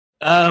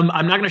I'm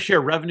not going to share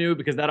revenue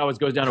because that always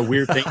goes down a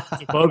weird thing.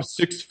 It's above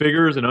six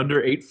figures and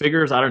under eight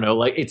figures. I don't know.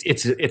 Like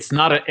it's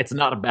not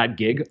a bad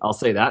gig. I'll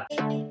say that.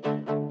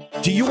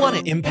 Do you want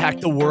to impact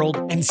the world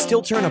and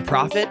still turn a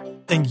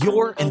profit? Then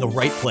you're in the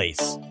right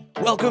place.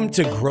 Welcome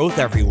to Growth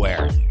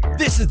Everywhere.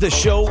 This is the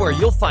show where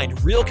you'll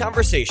find real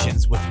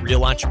conversations with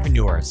real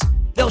entrepreneurs.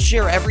 They'll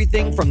share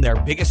everything from their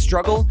biggest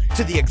struggle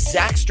to the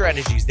exact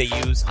strategies they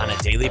use on a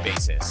daily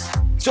basis.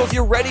 So if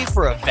you're ready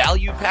for a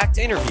value-packed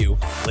interview,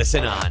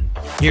 listen on.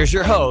 Here's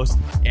your host,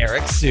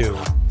 Eric Siu.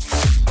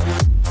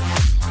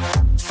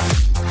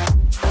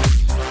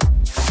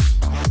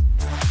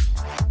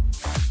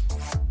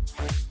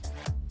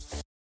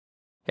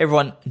 Hey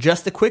everyone,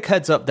 just a quick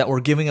heads up that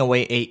we're giving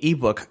away an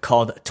ebook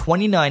called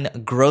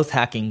 29 Growth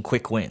Hacking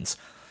Quick Wins.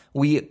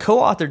 We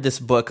co-authored this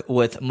book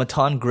with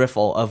Matan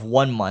Griffel of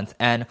 1 Month,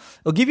 and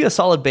it'll give you a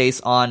solid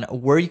base on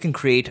where you can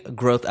create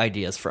growth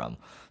ideas from.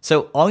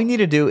 So all you need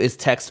to do is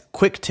text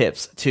quick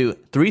tips to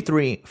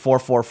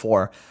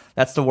 33444.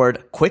 That's the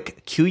word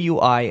quick,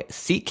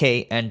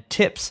 Q-U-I-C-K, and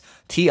tips,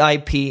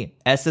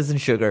 T-I-P-S as in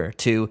sugar,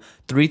 to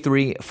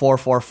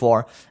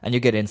 33444, and you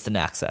get instant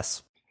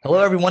access. Hello,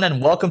 everyone,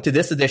 and welcome to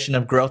this edition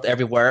of Growth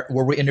Everywhere,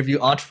 where we interview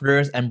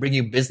entrepreneurs and bring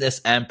you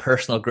business and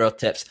personal growth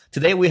tips.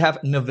 Today, we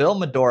have Nabil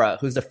Medora,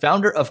 who's the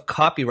founder of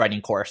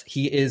Copywriting Course.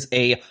 He is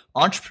a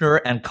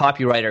entrepreneur and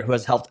copywriter who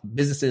has helped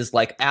businesses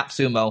like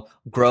AppSumo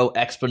grow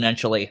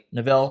exponentially.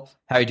 Nabil,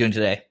 how are you doing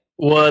today?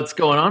 What's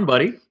going on,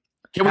 buddy?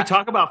 Can we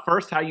talk about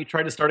first how you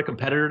tried to start a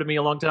competitor to me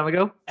a long time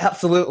ago?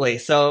 Absolutely.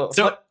 So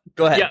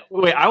go ahead. Yeah,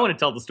 wait. I want to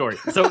tell the story.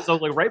 So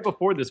like right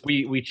before this,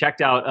 we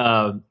checked out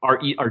our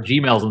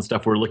Gmails and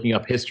stuff. We were looking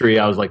up history.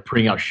 I was like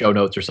printing out show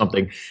notes or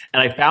something,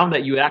 and I found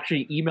that you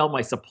actually emailed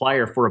my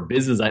supplier for a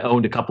business I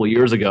owned a couple of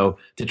years ago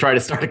to try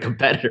to start a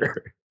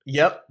competitor.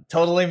 Yep,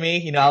 totally me.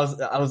 You know,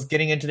 I was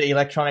getting into the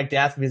electronic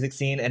dance music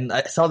scene, and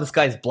I saw this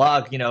guy's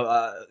blog. You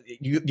know,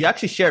 you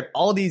actually shared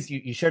all these.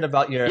 You shared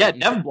about your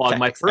Dev blog,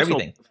 my personal.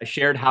 Everything. I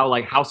shared how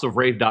like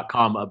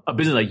houseofrave.com, a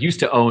business I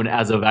used to own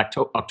as of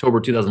October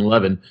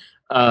 2011.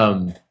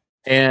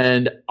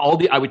 And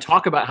I would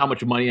talk about how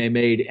much money I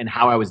made and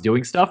how I was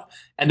doing stuff.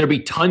 And there'd be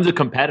tons of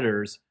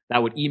competitors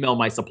that would email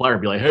my supplier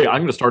and be like, hey, I'm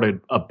going to start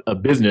a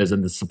business.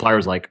 And the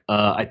supplier's like,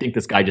 I think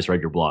this guy just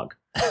read your blog.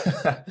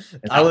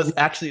 I was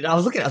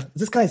looking at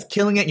this guy's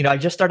killing it. You know, I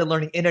just started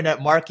learning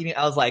internet marketing.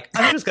 I was like,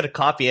 I'm just going to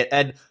copy it.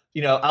 And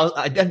you know,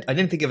 I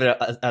didn't think of it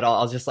at all.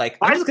 I was just like,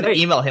 I'm just going to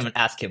email him and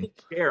ask him.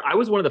 I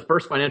was one of the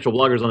first financial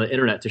bloggers on the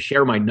internet to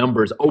share my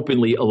numbers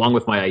openly along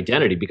with my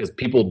identity because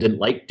people didn't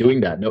like doing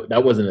that. No,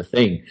 that wasn't a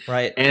thing.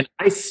 Right. And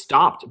I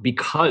stopped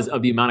because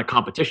of the amount of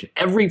competition.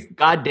 Every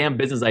goddamn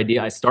business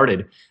idea I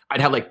started,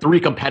 I'd have like 3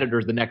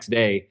 competitors the next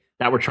day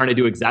that were trying to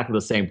do exactly the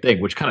same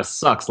thing, which kind of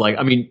sucks. Like,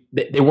 I mean,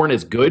 they weren't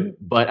as good,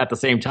 but at the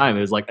same time,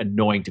 it was like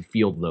annoying to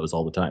field those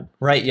all the time.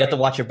 Right. You have to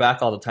watch your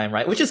back all the time,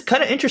 right? Which is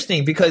kind of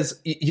interesting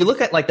because you look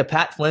at like the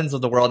Pat Flynn's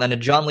of the world and the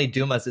John Lee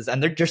Dumases,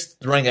 and they're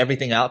just throwing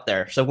everything out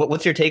there. So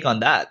what's your take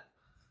on that?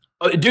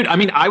 Dude, I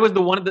mean, I was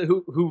the one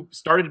who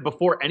started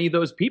before any of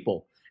those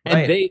people.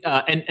 And right.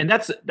 And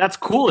that's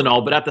cool and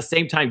all, but at the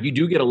same time, you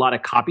do get a lot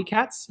of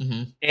copycats,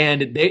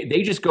 and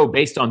they just go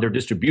based on their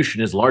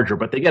distribution is larger,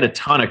 but they get a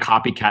ton of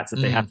copycats that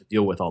they have to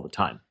deal with all the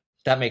time.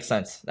 That makes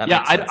sense.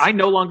 I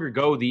no longer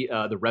go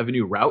the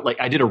revenue route. Like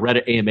I did a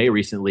Reddit AMA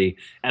recently,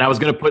 and I was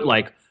going to put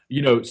like,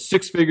 you know,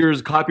 6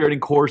 figures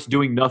copywriting course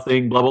doing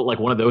nothing, blah, blah, like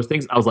one of those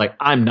things. I was like,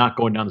 I'm not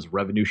going down this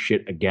revenue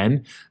shit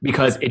again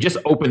because it just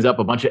opens up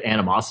a bunch of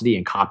animosity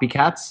and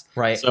copycats.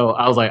 Right. So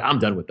I was like, I'm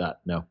done with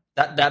that. No.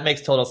 That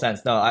makes total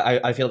sense. No,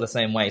 I feel the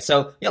same way.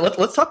 So yeah,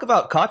 let's talk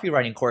about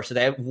Copywriting Course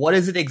today. What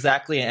is it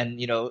exactly,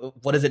 and you know,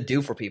 what does it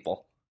do for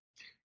people?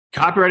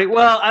 Copywriting.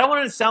 Well, I don't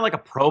want to sound like a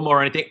promo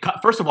or anything.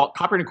 First of all,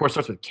 Copywriting Course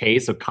starts with K,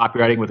 so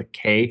copywriting with a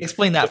K.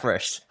 Explain that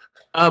first.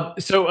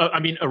 I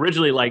mean,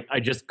 originally, like,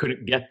 I just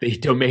couldn't get the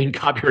domain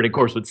Copywriting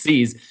Course with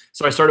C's,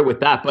 so I started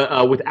with that.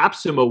 But with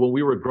AppSumo, when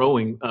we were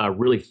growing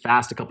really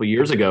fast a couple of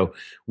years ago,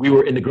 we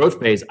were in the growth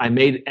phase.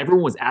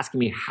 Everyone was asking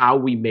me how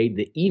we made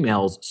the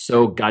emails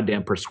so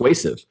goddamn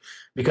persuasive.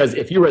 Because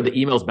if you read the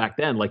emails back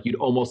then, like, you'd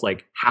almost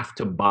like have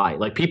to buy.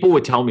 Like, people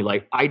would tell me,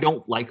 like, I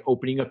don't like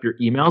opening up your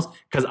emails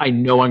because I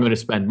know I'm going to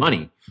spend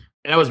money,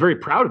 and I was very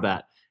proud of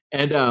that.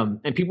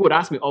 And people would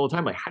ask me all the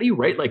time, like, how do you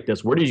write like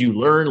this? Where did you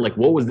learn? Like,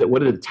 what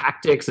are the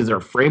tactics? Is there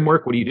a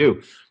framework? What do you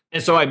do?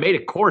 And so I made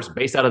a course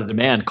based out of the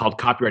demand called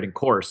Copywriting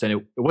Course. And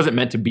it wasn't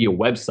meant to be a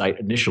website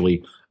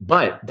initially,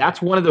 but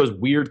that's one of those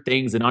weird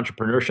things in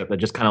entrepreneurship that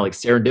just kind of like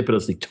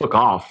serendipitously took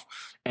off.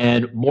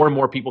 And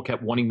more people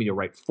kept wanting me to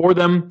write for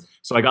them.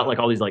 So I got like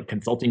all these like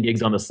consulting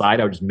gigs on the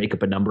side. I would just make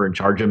up a number and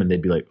charge them, and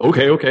they'd be like,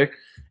 okay.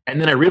 And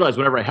then I realized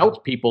whenever I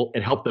helped people,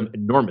 it helped them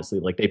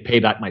enormously. Like they pay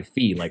back my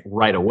fee like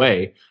right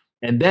away.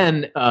 And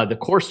then the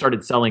course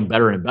started selling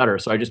better and better.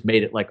 So I just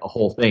made it like a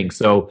whole thing.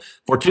 So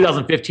for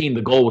 2015,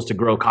 the goal was to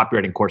grow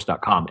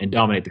copywritingcourse.com and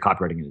dominate the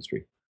copywriting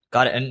industry.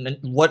 Got it. And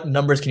what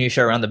numbers can you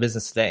share around the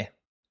business today?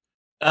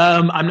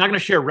 I'm not going to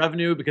share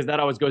revenue because that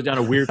always goes down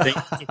a weird thing.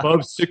 It's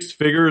above 6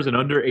 figures and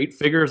under 8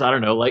 figures. I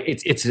don't know. Like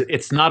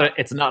it's not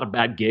a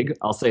bad gig.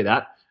 I'll say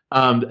that.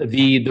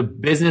 The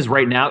business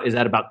right now is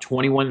at about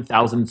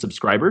 21,000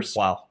 subscribers.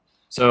 Wow.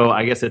 So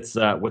I guess it's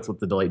what's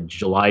the delay?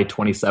 July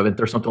 27th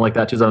or something like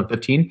that,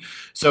 2015.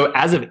 So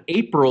as of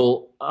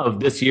April of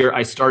this year,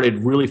 I started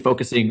really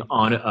focusing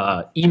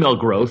on email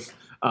growth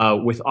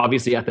with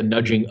obviously at the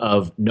nudging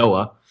of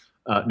Noah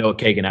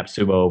Kagan,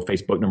 AppSumo,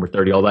 Facebook number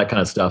 30, all that kind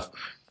of stuff.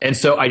 And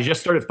so I just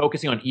started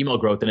focusing on email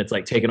growth, and it's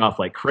like taken off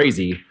like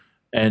crazy.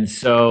 And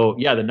so,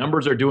 yeah, the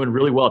numbers are doing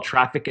really well.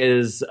 Traffic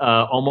is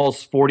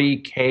almost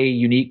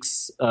 40K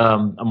uniques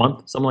a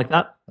month, something like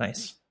that.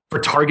 Nice. For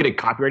targeted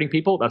copywriting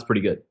people, that's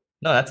pretty good.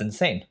 No, that's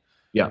insane.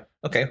 Yeah.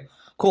 Okay,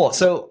 cool.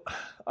 So,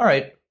 all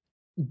right,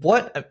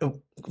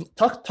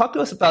 talk to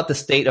us about the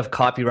state of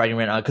copywriting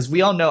right now, because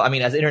we all know, I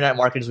mean, as internet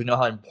marketers, we know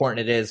how important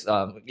it is.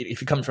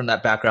 If you come from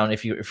that background,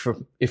 if you're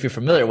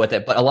familiar with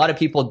it, but a lot of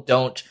people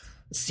don't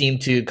seem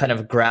to kind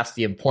of grasp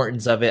the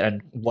importance of it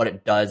and what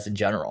it does in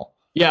general.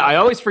 Yeah, I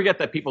always forget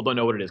that people don't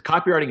know what it is.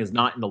 Copywriting is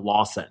not in the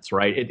law sense,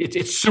 right?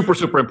 It's super,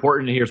 super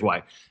important, and here's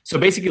why. So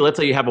basically, let's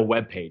say you have a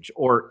web page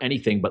or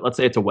anything, but let's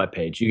say it's a web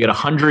page. You get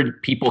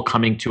 100 people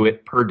coming to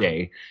it per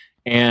day,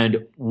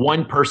 and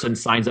one person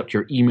signs up to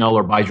your email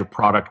or buys your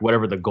product,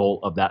 whatever the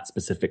goal of that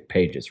specific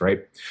page is,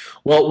 right?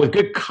 Well, with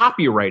good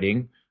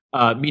copywriting,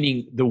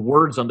 meaning the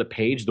words on the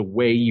page, the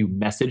way you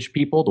message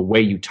people, the way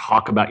you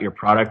talk about your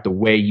product, the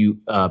way you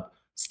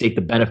state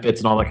the benefits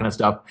and all that kind of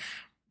stuff,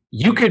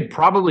 you could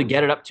probably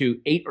get it up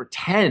to 8 or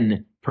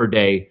 10 per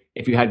day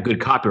if you had good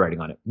copywriting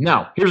on it.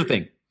 Now, here's the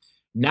thing.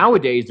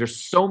 Nowadays, there's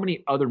so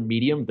many other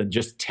mediums than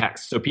just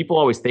text. So people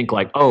always think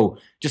like, oh,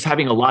 just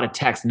having a lot of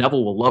text,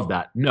 Neville will love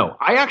that. No,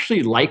 I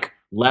actually like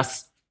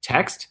less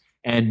text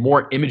and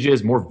more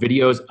images, more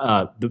videos.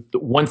 The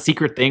one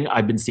secret thing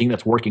I've been seeing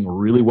that's working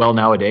really well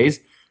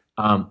nowadays,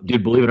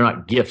 dude, believe it or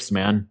not, GIFs,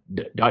 man.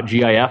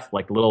 .gif,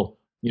 like little,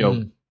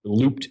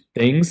 looped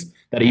things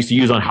that I used to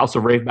use on House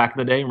of Rave back in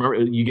the day. Remember,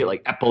 you get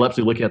like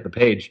epilepsy looking at the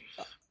page.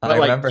 But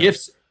like remember.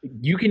 GIFs,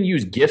 you can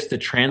use GIFs to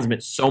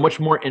transmit so much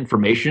more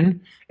information,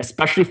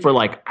 especially for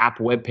like app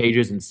web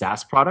pages and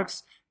SaaS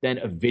products, than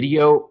a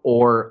video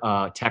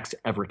or text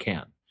ever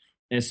can.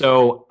 And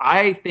so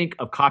I think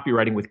of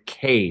copywriting with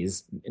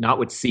K's, not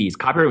with C's.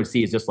 Copywriting with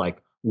C is just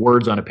like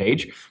words on a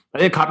page. I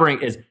think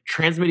copywriting is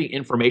transmitting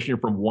information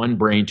from one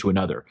brain to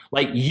another.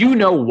 Like, you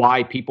know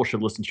why people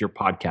should listen to your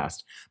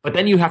podcast, but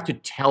then you have to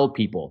tell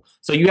people.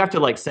 So you have to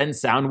like send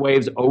sound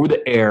waves over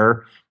the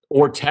air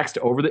or text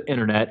over the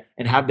internet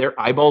and have their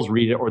eyeballs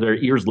read it or their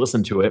ears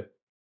listen to it,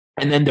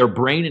 and then their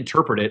brain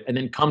interpret it and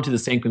then come to the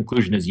same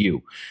conclusion as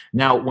you.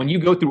 Now, when you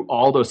go through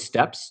all those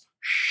steps,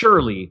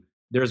 surely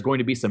there's going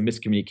to be some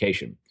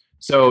miscommunication.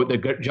 So the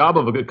good job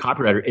of a good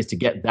copywriter is to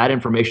get that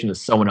information to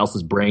someone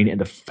else's brain in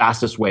the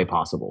fastest way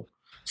possible.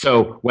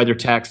 So whether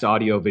text,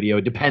 audio, video,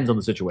 it depends on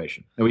the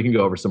situation. And we can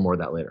go over some more of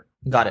that later.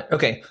 Got it.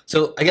 Okay.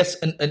 So I guess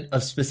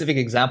a specific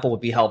example would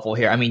be helpful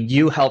here. I mean,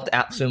 you helped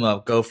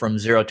AppSumo go from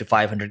 0 to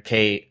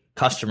 500K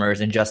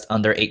customers in just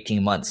under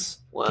 18 months.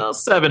 Well,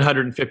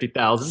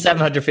 750,000.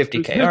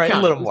 750K. All right, a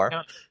little more.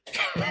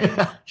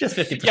 Just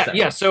 50%.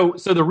 Yeah. So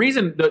the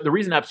reason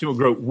AppSumo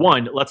grew,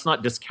 one, let's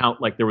not discount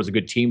like there was a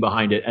good team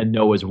behind it and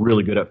Noah's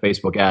really good at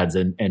Facebook ads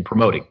and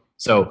promoting.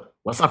 So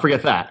let's not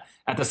forget that.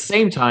 At the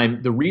same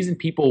time, the reason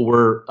people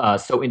were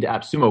so into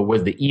AppSumo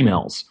was the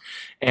emails.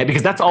 And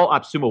because that's all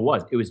AppSumo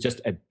was. It was just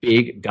a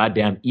big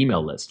goddamn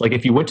email list. Like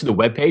if you went to the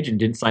webpage and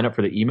didn't sign up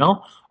for the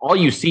email, all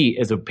you see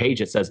is a page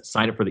that says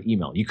sign up for the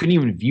email. You couldn't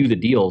even view the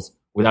deals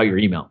without your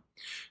email.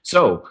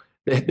 So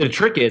the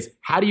trick is,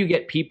 how do you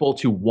get people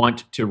to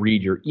want to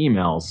read your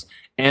emails?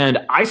 And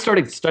I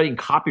started studying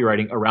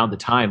copywriting around the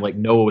time like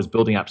Noah was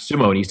building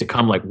AppSumo, and he used to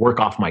come like work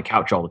off my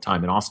couch all the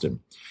time in Austin.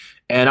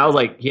 And I was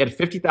like, he had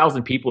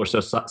 50,000 people or so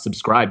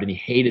subscribed, and he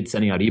hated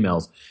sending out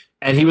emails.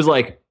 And he was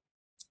like,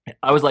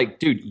 I was like,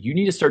 dude, you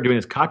need to start doing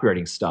this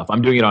copywriting stuff.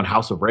 I'm doing it on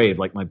House of Rave,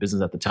 like my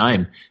business at the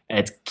time, and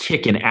it's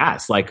kicking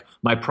ass. Like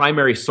my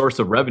primary source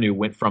of revenue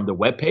went from the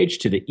webpage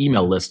to the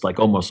email list like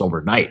almost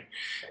overnight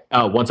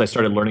once I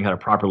started learning how to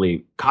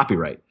properly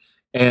copyright.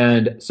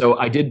 And so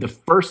I did the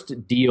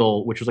first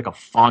deal, which was like a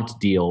font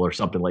deal or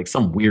something, like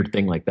some weird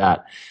thing like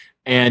that.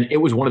 And it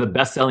was one of the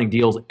best-selling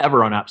deals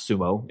ever on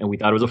AppSumo, and we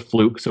thought it was a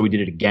fluke, so we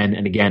did it again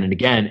and again and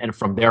again. And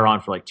from there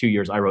on, for like 2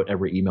 years, I wrote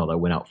every email that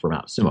went out from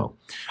AppSumo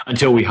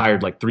until we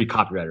hired like 3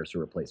 copywriters to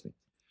replace me.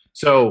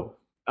 So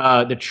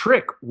the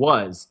trick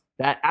was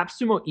that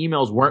AppSumo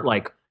emails weren't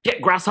like,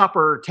 get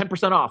Grasshopper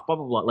 10% off, blah,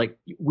 blah, blah. Like,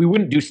 we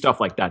wouldn't do stuff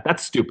like that.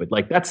 That's stupid.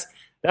 Like, that's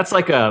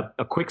like a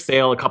quick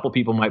sale a couple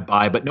people might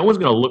buy, but no one's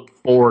going to look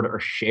forward or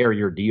share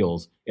your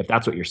deals if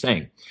that's what you're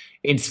saying.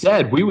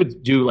 Instead, we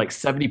would do like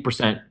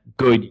 70%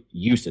 good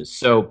uses.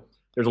 So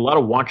there's a lot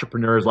of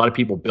entrepreneurs, a lot of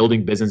people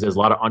building businesses, a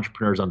lot of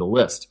entrepreneurs on the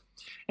list.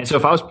 And so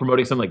if I was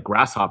promoting something like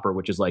Grasshopper,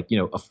 which is like,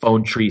 a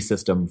phone tree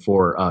system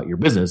for your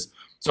business.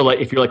 So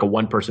like if you're like a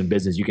one-person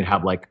business, you can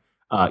have like,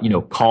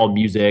 call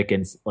music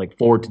and like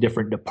forward to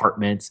different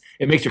departments.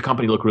 It makes your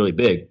company look really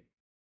big.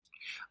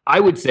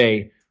 I would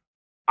say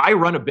I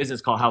run a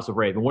business called House of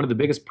Rave, and one of the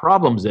biggest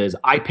problems is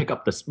I pick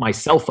up my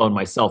cell phone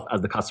myself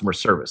as the customer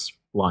service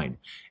line,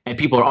 and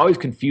people are always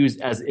confused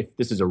as if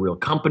this is a real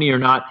company or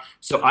not.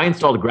 So I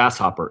installed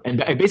Grasshopper,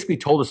 and I basically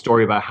told a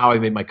story about how I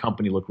made my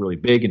company look really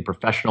big and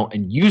professional,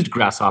 and used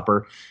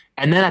Grasshopper.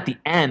 And then at the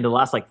end, the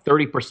last like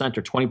 30%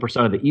 or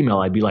 20% of the email,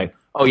 I'd be like,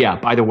 oh yeah,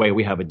 by the way,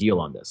 we have a deal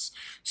on this.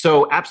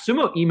 So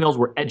AppSumo emails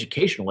were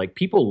educational. Like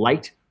people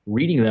liked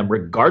reading them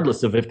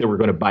regardless of if they were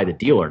going to buy the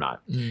deal or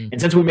not.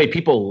 And since we made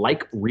people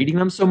like reading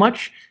them so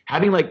much,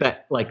 having like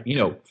that, like,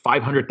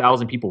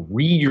 500,000 people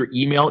read your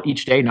email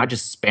each day, not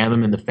just spam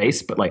them in the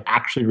face, but like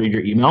actually read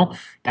your email,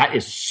 that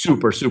is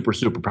super, super,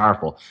 super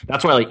powerful.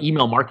 That's why like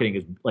email marketing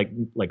is like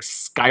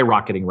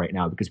skyrocketing right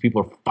now, because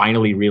people are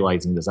finally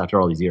realizing this after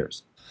all these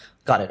years.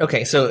 Got it.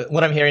 Okay. So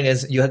what I'm hearing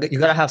is you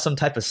got to have some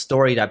type of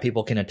story that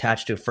people can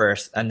attach to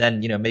first. And then,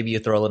 maybe you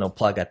throw a little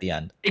plug at the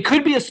end. It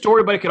could be a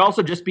story, but it could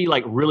also just be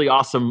like really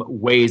awesome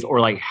ways or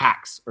like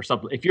hacks or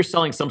something. If you're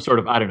selling some sort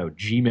of, I don't know,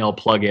 Gmail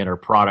plugin or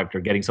product or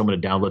getting someone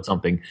to download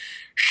something,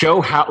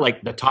 show how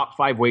like the top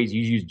 5 ways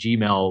you use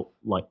Gmail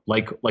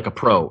like a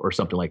pro or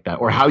something like that,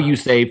 or how you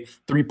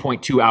save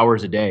 3.2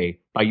 hours a day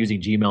by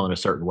using Gmail in a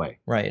certain way.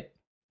 Right.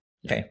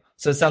 Okay.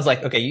 So it sounds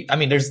like, okay, I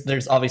mean,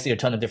 there's obviously a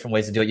ton of different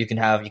ways to do it. You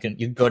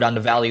can go down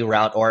the value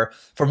route, or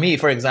for me,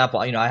 for example,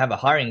 I have a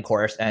hiring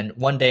course, and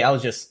one day I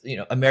was just,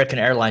 American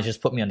Airlines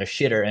just put me on the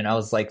shitter, and I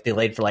was like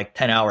delayed for like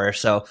 10 hours.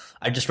 So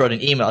I just wrote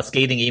a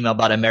scathing email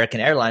about American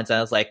Airlines, and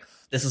I was like,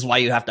 this is why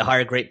you have to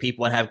hire great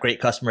people and have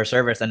great customer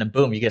service, and then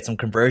boom, you get some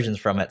conversions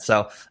from it.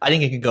 So I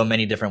think it can go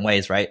many different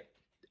ways, right?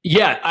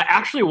 Yeah,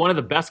 actually, one of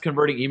the best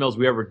converting emails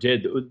we ever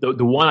did,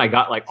 the one I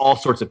got like all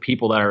sorts of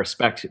people that I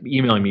respect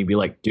emailing me, be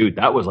like, dude,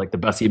 that was like the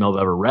best email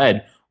I've ever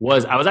read,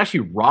 was I was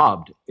actually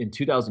robbed in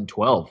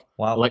 2012.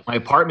 Wow. Like my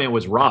apartment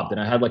was robbed,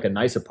 and I had like a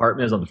nice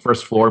apartment. It was on the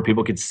first floor, and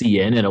people could see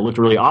in, and it looked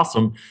really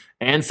awesome.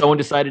 And someone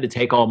decided to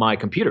take all my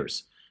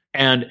computers.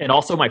 And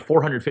also my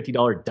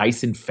 $450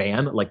 Dyson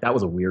fan. Like that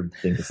was a weird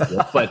thing to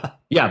steal.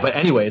 But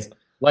anyways,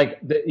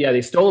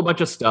 they stole a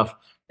bunch of stuff,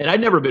 and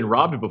I'd never been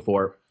robbed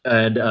before.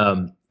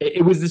 And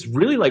it was this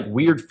really like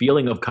weird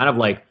feeling of kind of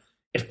like,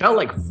 it felt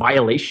like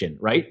violation,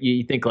 right?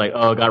 You think like,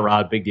 oh, got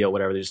robbed, big deal,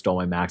 whatever. They just stole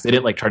my Macs. They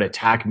didn't like try to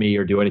attack me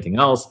or do anything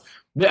else.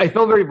 I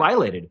felt very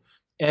violated.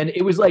 And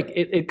it was like,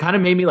 it kind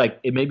of made me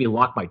like, it made me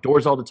lock my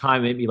doors all the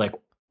time. It made me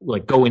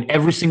like go in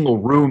every single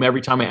room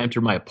every time I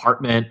entered my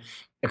apartment.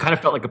 I kind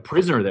of felt like a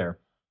prisoner there.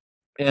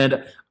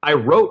 And I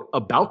wrote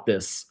about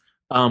this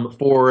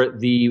for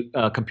the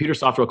computer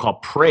software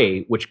called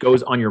Prey, which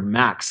goes on your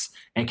Macs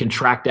and can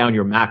track down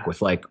your Mac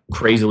with like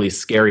crazily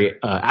scary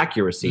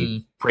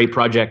accuracy.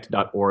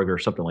 Preyproject.org or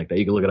something like that.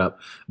 You can look it up.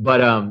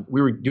 But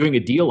we were doing a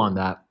deal on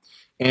that,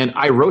 and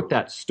I wrote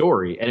that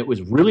story, and it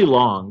was really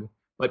long,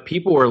 but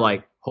people were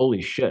like,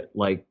 holy shit,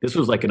 like this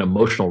was like an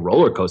emotional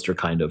roller coaster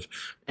kind of.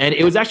 And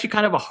it was actually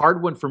kind of a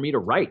hard one for me to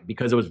write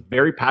because I was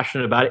very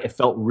passionate about it. It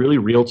felt really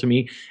real to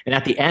me. And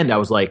at the end, I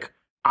was like,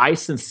 I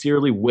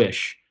sincerely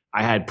wish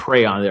I had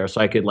Prey on there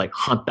so I could like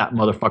hunt that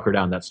motherfucker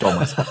down that stole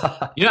my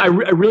stuff. I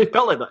really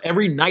felt like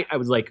every night I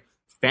was like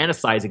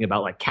fantasizing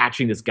about like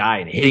catching this guy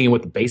and hitting him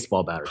with a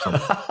baseball bat or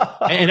something.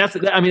 And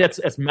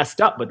that's messed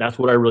up, but that's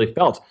what I really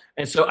felt.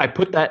 And so I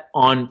put that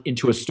on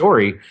into a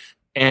story,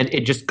 and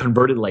it just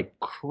converted like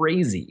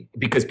crazy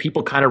because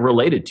people kind of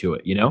related to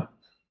it,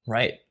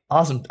 Right.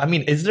 Awesome. I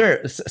mean,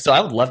 so I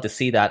would love to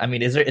see that. I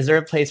mean, is there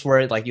a place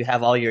where like you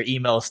have all your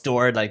emails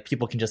stored, like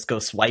people can just go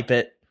swipe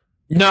it?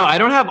 No, I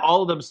don't have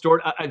all of them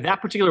stored.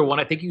 That particular one,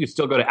 I think you could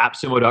still go to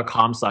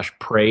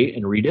appsumo.com/pray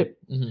and read it.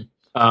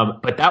 Mm-hmm.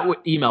 But that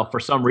email, for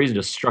some reason,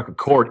 just struck a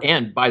chord.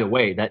 And by the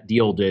way, that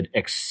deal did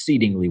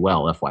exceedingly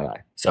well, FYI.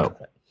 So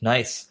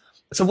nice.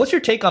 So what's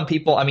your take on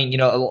people? I mean,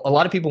 a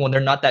lot of people, when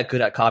they're not that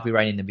good at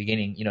copywriting in the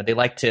beginning, they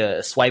like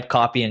to swipe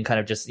copy and kind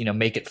of just,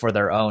 make it for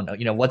their own.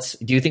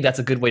 Do you think that's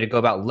a good way to go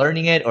about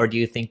learning it? Or do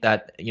you think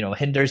that,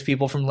 hinders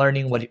people from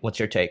learning? What's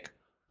your take?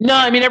 No,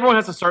 I mean, everyone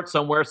has to start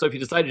somewhere. So if you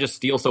decide to just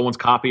steal someone's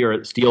copy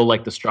or steal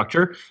like the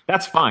structure,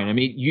 that's fine. I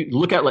mean, you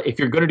look at, like, if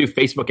you're going to do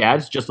Facebook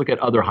ads, just look at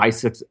other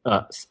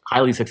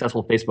highly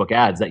successful Facebook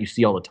ads that you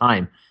see all the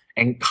time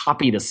and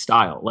copy the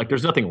style. Like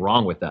there's nothing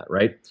wrong with that,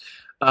 right?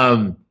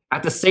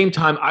 At the same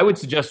time, I would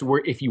suggest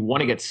if you want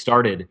to get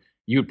started,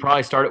 you would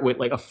probably start it with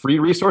like a free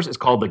resource. It's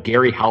called the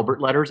Gary Halbert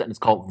Letters, and it's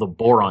called the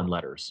Boron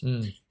Letters.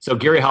 So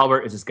Gary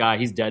Halbert is this guy.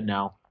 He's dead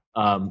now.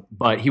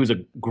 But he was a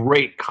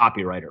great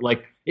copywriter.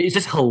 Like it's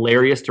just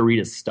hilarious to read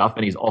his stuff,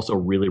 and he's also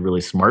really, really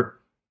smart.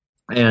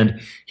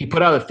 And he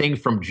put out a thing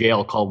from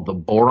jail called the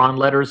Boron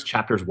Letters,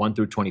 chapters 1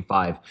 through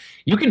 25.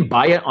 You can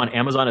buy it on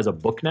Amazon as a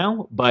book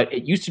now, but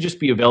it used to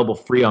just be available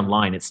free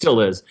online. It still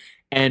is.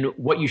 And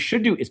what you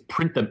should do is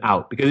print them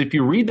out, because if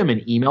you read them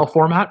in email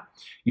format,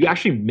 you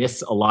actually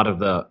miss a lot of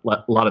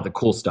the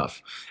cool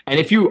stuff. And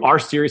if you are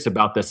serious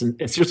about this, and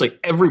seriously,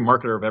 every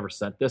marketer I've ever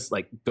sent this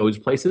like goes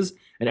places,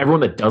 and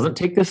everyone that doesn't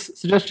take this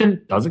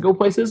suggestion doesn't go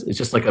places. It's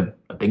just like a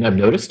thing I've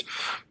noticed.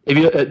 If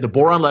you the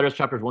Boron Letters,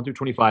 chapters 1 through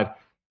 25,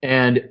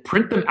 and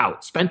print them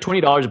out. Spend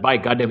 $20, buy a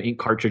goddamn ink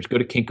cartridge, go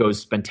to Kinko's,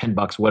 spend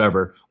 $10,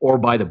 whatever, or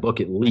buy the book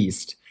at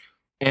least.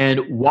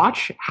 and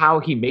watch how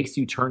he makes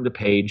you turn the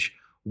page.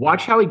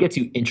 Watch how he gets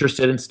you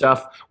interested in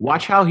stuff.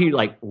 Watch how he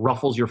like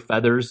ruffles your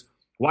feathers.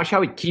 Watch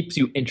how he keeps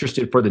you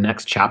interested for the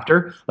next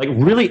chapter. Like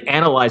really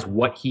analyze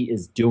what he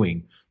is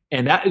doing.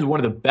 And that is one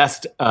of the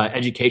best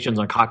educations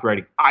on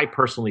copywriting I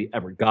personally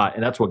ever got.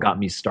 And that's what got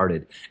me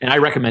started. And I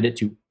recommend it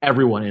to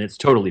everyone, and it's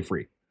totally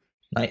free.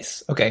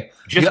 Nice. Okay.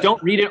 Just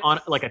don't read it on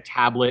like a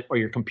tablet or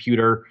your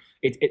computer.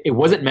 It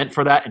wasn't meant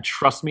for that. And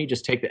trust me,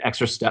 just take the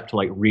extra step to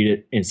like read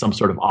it in some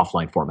sort of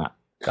offline format.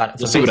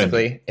 Got it. So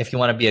basically, if you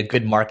want to be a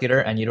good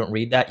marketer and you don't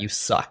read that, you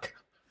suck.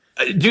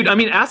 Dude, I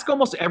mean, ask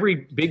almost every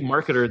big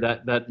marketer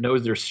that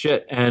knows their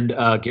shit. And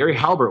Gary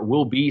Halbert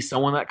will be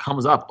someone that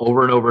comes up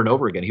over and over and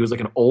over again. He was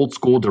like an old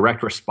school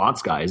direct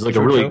response guy. He's like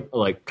a really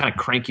like kind of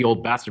cranky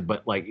old bastard,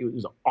 but like it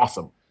was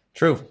awesome.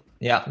 True.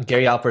 Yeah,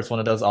 Gary Alpert's one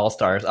of those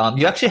all-stars.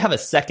 You actually have a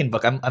second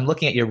book. I'm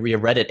looking at your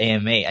Reddit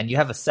AMA, and you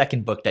have a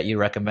second book that you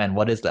recommend.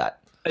 What is that?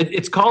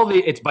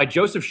 It's by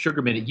Joseph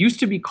Sugarman. It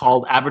used to be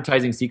called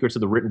Advertising Secrets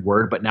of the Written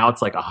Word, but now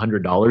it's like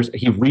 $100.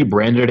 He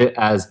rebranded it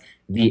as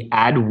the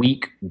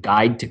Adweek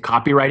Guide to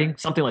Copywriting,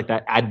 something like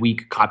that.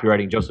 Adweek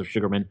Copywriting, Joseph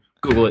Sugarman.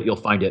 Google it, you'll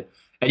find it.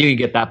 And you can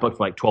get that book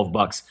for like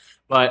 $12.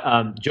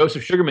 But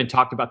Joseph Sugarman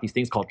talked about these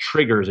things called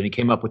triggers, and he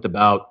came up with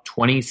about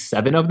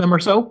 27 of them or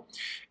so.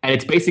 And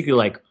it's basically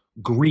like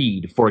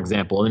greed, for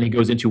example, and then he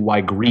goes into why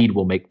greed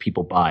will make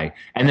people buy,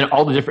 and then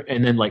all the different,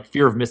 and then like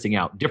fear of missing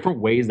out, different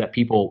ways that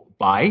people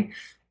buy.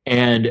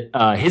 And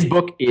his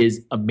book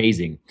is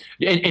amazing.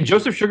 And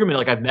Joseph Sugarman,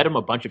 like I've met him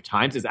a bunch of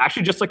times, is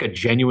actually just like a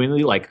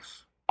genuinely like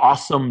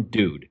awesome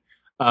dude.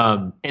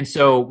 And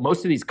so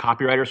most of these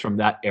copywriters from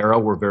that era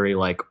were very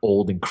like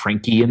old and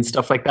cranky and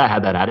stuff like that,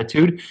 had that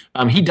attitude.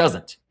 He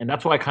doesn't, and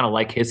that's why I kind of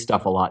like his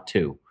stuff a lot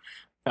too.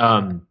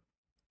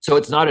 So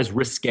it's not as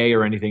risque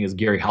or anything as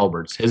Gary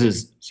Halbert's.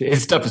 His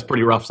stuff is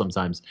pretty rough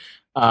sometimes.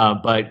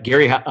 But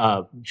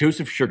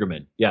Joseph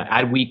Sugarman,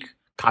 yeah, Adweek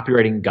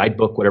Copywriting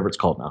Guidebook, whatever it's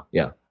called now.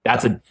 Yeah,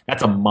 that's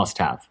a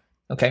must-have.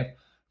 Okay,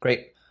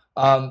 great.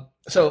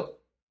 So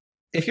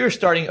if you're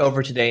starting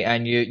over today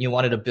and you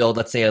wanted to build,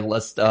 let's say, a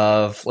list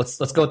of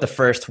let's go with the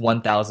first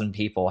 1,000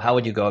 people, how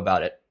would you go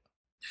about it?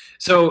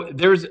 So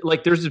there's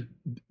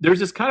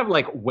this kind of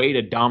like way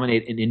to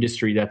dominate an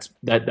industry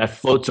that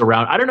floats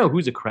around. I don't know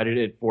who's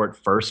accredited for it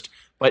first,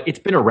 but it's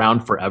been around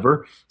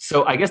forever.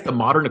 So I guess the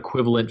modern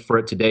equivalent for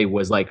it today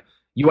was like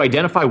you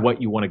identify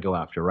what you want to go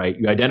after, right?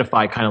 You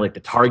identify kind of like the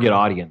target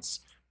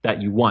audience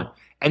that you want,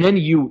 and then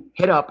you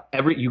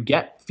you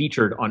get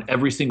featured on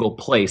every single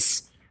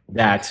place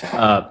that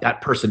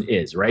that person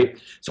is, right?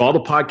 So all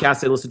the podcasts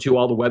they listen to,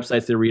 all the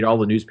websites they read, all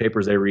the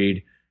newspapers they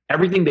read,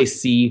 everything they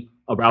see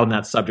around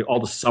that subject, all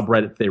the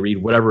subreddits they read,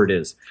 whatever it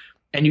is.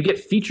 And you get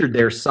featured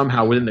there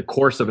somehow within the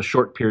course of a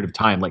short period of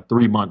time, like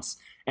 3 months.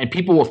 And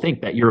people will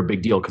think that you're a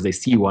big deal because they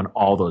see you on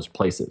all those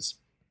places.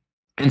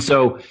 And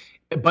so,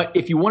 but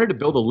if you wanted to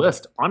build a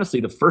list,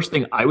 honestly, the first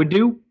thing I would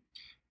do,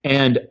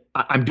 and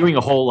I'm doing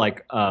a whole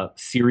like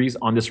series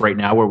on this right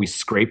now where we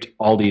scraped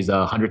all these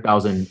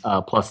 100,000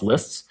 plus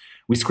lists.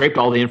 We scraped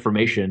all the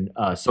information,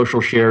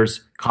 social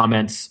shares,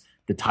 comments,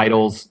 the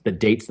titles, the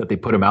dates that they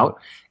put them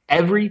out.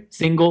 Every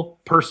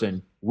single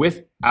person,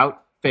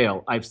 without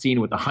fail, I've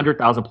seen with a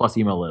 100,000 plus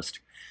email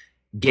list,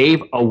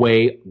 gave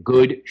away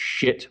good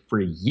shit for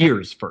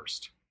years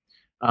first.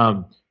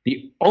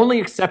 The only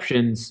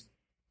exceptions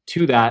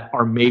to that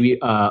are maybe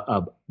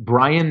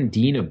Brian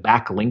Dean of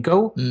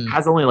Backlinko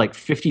has only like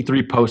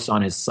 53 posts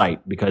on his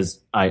site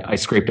because I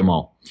scraped them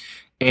all.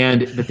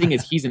 And the thing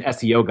is, he's an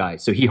SEO guy,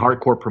 so he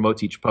hardcore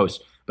promotes each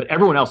post. But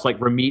everyone else, like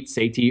Ramit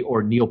Sethi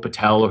or Neil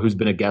Patel, or who's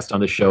been a guest on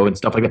the show and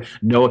stuff like that,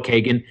 Noah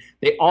Kagan,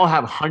 they all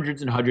have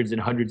hundreds and hundreds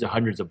and hundreds and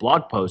hundreds of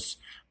blog posts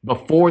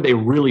before they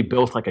really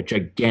built like a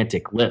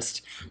gigantic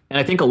list. And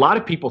I think a lot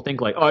of people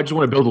think like, oh, I just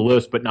want to build a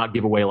list but not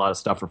give away a lot of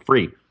stuff for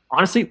free.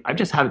 Honestly, I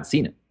just haven't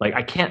seen it. Like,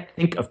 I can't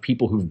think of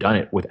people who've done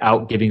it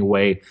without giving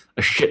away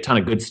a shit ton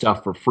of good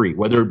stuff for free,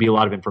 whether it be a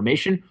lot of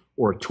information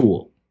or a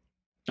tool.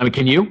 I mean,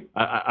 can you?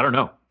 I don't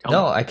know.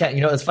 No, I can't.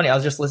 You know, it's funny. I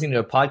was just listening to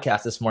a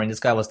podcast this morning.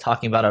 This guy was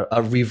talking about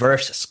a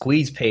reverse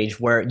squeeze page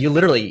where you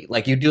literally,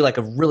 like, you do like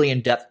a really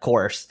in-depth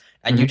course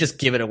and you just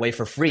give it away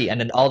for free. And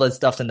then all that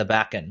stuff's in the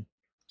back end.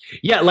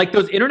 Yeah, like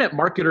those internet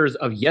marketers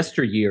of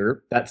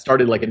yesteryear that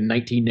started like in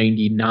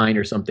 1999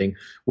 or something,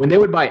 when they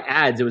would buy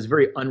ads, it was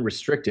very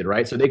unrestricted,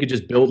 right? So they could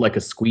just build like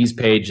a squeeze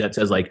page that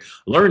says like,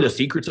 learn the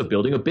secrets of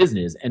building a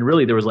business. And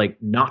really there was like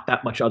not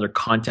that much other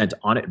content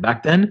on it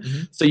back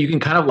then. So you can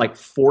kind of like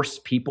force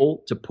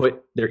people to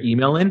put their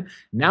email in.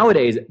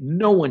 Nowadays,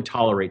 no one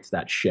tolerates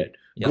that shit.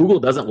 Yep. Google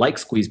doesn't like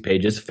squeeze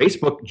pages.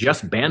 Facebook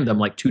just banned them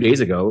like 2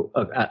 days ago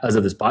as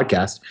of this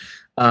podcast.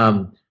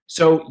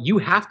 So you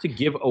have to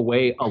give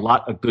away a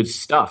lot of good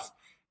stuff.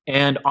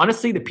 And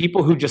honestly, the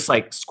people who just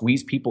like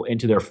squeeze people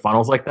into their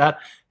funnels like that,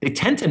 they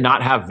tend to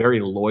not have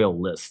very loyal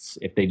lists.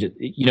 If they just,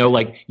 you know,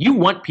 like you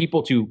want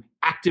people to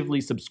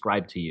actively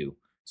subscribe to you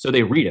so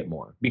they read it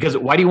more. Because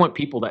why do you want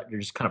people that are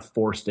just kind of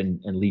forced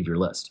and leave your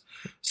list?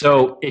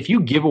 So if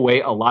you give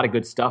away a lot of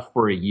good stuff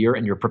for a year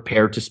and you're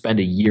prepared to spend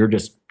a year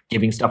just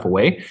giving stuff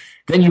away,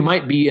 then you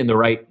might be in the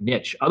right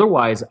niche.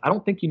 Otherwise, I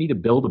don't think you need to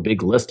build a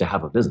big list to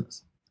have a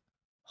business.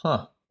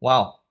 Huh.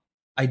 Wow.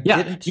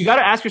 You got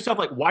to ask yourself,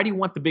 like, why do you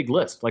want the big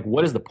list? Like,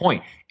 what is the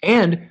point?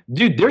 And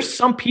dude, there's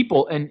some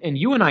people, and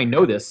you and I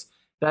know this,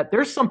 that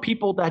there's some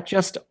people that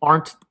just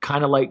aren't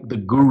kind of like the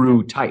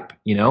guru type,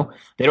 you know?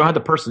 They don't have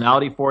the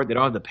personality for it. They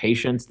don't have the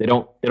patience. They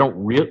want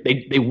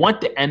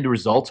the end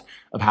result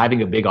of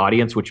having a big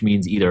audience, which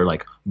means either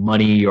like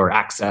money or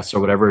access or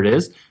whatever it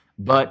is,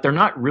 but they're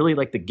not really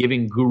like the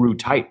giving guru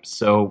type.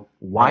 So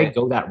why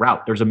go that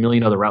route? There's a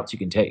million other routes you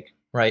can take.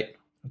 Right.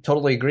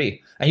 Totally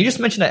agree. And you just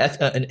mentioned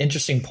an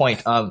interesting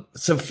point.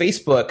 So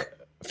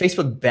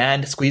Facebook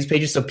banned squeeze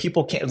pages, so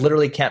people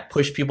can't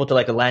push people to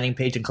like a landing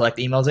page and collect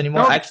emails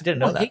anymore. No, I actually didn't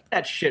know that. I hate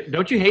that shit.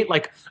 Don't you hate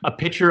like a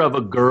picture of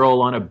a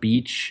girl on a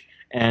beach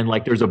and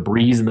like there's a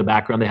breeze in the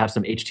background? They have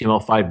some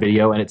HTML5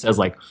 video and it says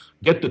like,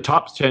 get the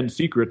top 10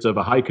 secrets of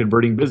a high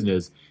converting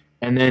business.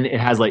 And then it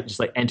has like, just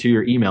like enter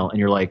your email and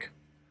you're like,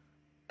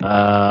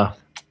 I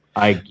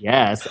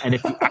guess. And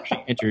if you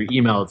actually enter your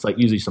email, it's like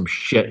usually some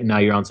shit and now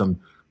you're on some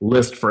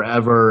list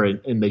forever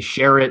and they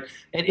share it.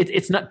 And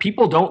it's not,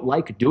 people don't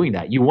like doing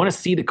that. You want to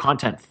see the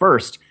content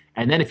first.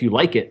 And then if you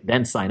like it,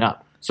 then sign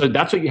up. So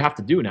that's what you have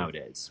to do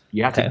nowadays.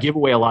 You have to give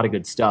away a lot of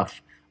good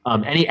stuff.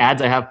 Any ads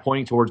I have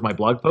pointing towards my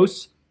blog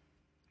posts,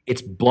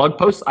 it's blog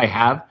posts I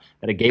have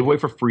that I gave away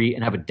for free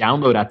and have a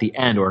download at the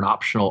end or an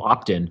optional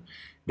opt-in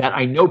that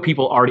I know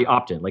people already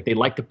opt in. Like they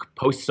like the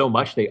post so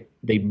much,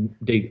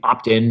 they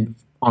opt in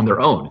on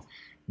their own.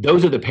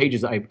 Those are the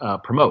pages I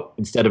promote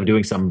instead of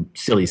doing some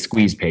silly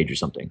squeeze page or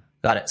something.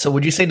 Got it. So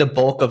would you say the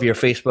bulk of your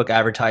Facebook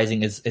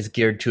advertising is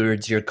geared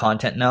towards your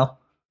content now?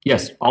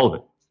 Yes, all of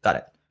it. Got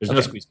it. There's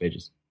no squeeze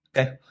pages.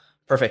 Okay,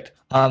 perfect.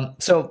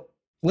 So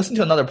listen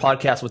to another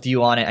podcast with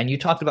you on it, and you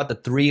talked about the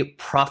 3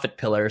 profit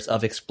pillars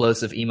of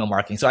explosive email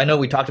marketing. So I know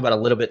we talked about a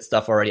little bit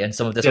stuff already, and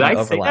some of this might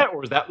overlap. Did I say that, or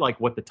was that like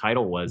what the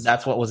title was?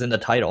 That's what was in the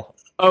title.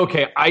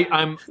 Okay,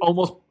 I'm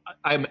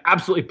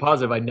absolutely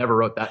positive I never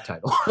wrote that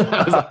title.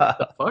 I was like, what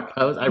the fuck?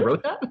 I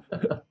wrote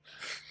that?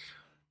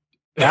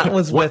 That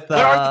was with what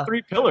are the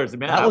 3 pillars,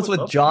 man? That was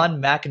with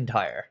John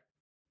McIntyre.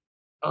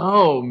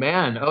 Oh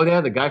man. Oh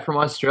yeah, the guy from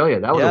Australia.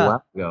 That was a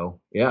while ago.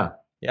 Yeah.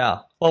 Yeah.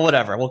 Well,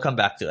 whatever. We'll come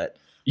back to it.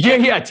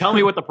 Yeah. Tell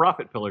me what the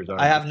profit pillars are.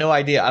 I have no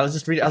idea. I was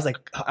just reading. I was like,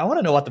 I want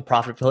to know what the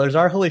profit pillars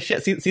are. Holy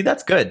shit. See,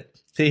 that's good.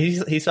 See,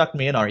 he sucked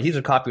me in on it. He's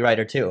a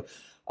copywriter too.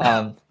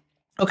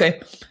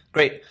 Okay,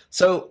 great.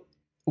 So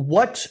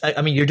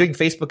you're doing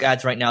Facebook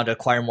ads right now to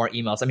acquire more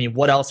emails. I mean,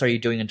 what else are you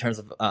doing in terms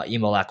of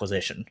email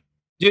acquisition?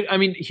 Dude, I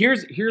mean,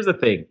 here's the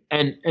thing.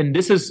 And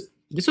this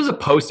was a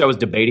post I was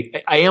debating.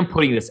 I am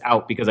putting this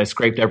out because I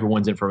scraped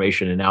everyone's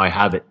information and now I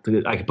have it.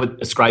 I can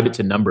ascribe it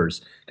to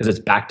numbers because it's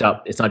backed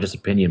up. It's not just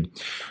opinion.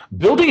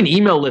 Building an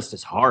email list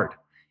is hard.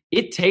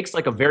 It takes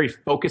like a very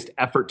focused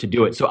effort to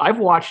do it. So I've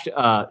watched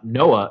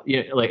Noah.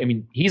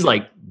 He's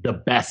like the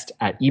best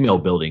at email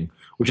building,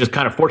 which is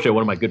kind of fortunate.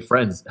 One of my good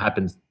friends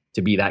happens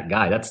to be that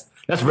guy. That's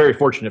very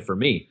fortunate for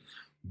me.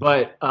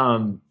 But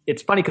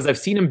it's funny because I've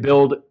seen him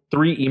build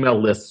 3 email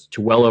lists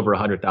to well over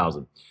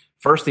 100,000.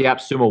 First the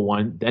AppSumo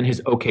one, then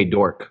his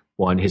OkDork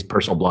one, his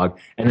personal blog,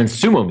 and then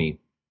SumoMe.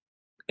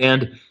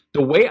 And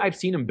the way I've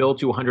seen him build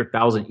to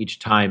 100,000 each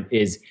time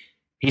is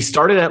he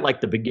started at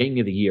like the beginning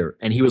of the year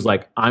and he was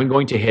like, I'm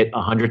going to hit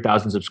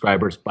 100,000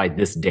 subscribers by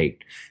this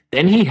date.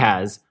 Then he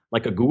has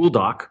like a Google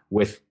Doc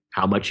with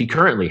how much he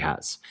currently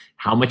has,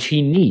 how much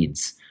he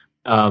needs,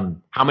 how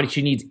much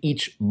he needs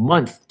each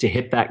month to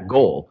hit that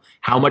goal,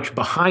 how much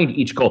behind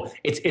each goal.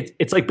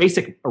 It's like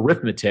basic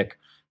arithmetic,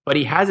 but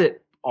he has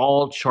it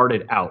all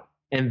charted out.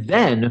 And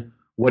then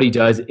what he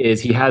does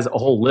is he has a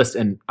whole list,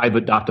 and I've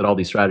adopted all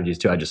these strategies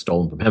too. I just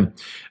stole them from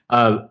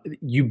him.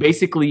 You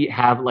basically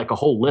have like a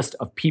whole list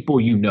of people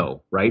you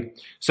know, right?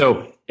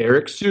 So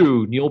Eric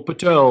Sue, Neil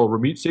Patel,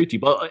 Ramit Sethi,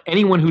 but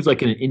anyone who's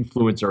like an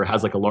influencer or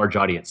has like a large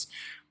audience.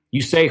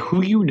 You say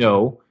who you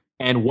know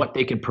and what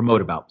they can promote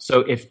about.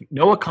 So if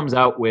Noah comes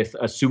out with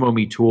a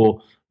SumoMe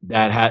tool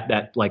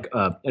that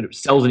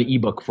sells an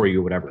ebook for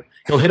you or whatever,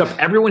 he'll hit up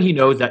everyone he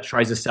knows that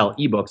tries to sell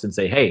ebooks and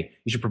say, hey,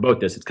 you should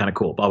promote this. It's kind of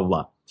cool, blah, blah,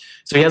 blah.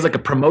 So he has like a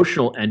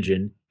promotional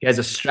engine. He has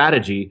a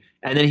strategy,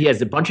 and then he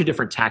has a bunch of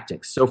different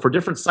tactics. So for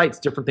different sites,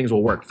 different things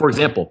will work. For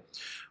example,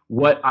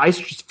 what I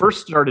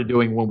first started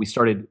doing when we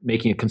started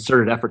making a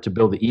concerted effort to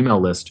build the email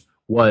list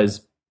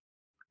was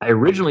I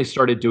originally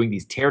started doing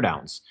these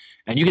teardowns.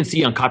 And you can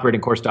see on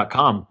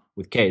copywritingcourse.com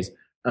with K's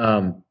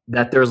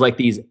that there's like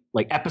these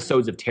like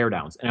episodes of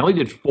teardowns, and I only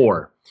did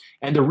 4.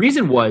 And the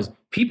reason was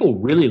people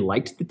really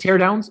liked the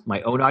teardowns,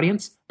 my own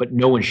audience, but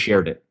no one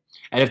shared it.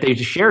 And if they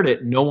just shared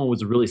it, no one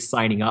was really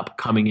signing up,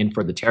 coming in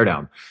for the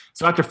teardown.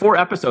 So after 4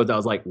 episodes, I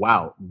was like,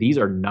 wow, these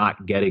are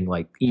not getting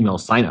like email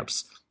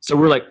signups. So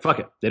we're like, fuck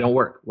it, they don't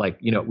work. Like,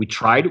 we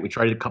tried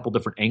a couple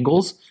different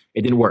angles.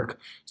 It didn't work.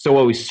 So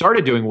what we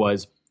started doing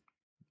was,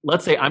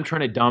 let's say I'm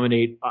trying to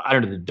dominate,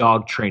 the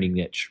dog training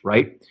niche,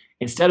 right?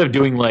 Instead of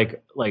doing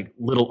like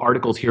little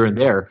articles here and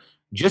there,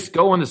 just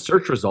go on the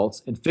search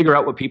results and figure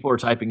out what people are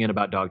typing in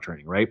about dog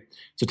training, right?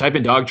 So type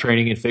in dog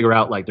training and figure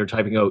out like they're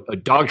typing out a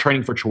dog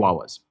training for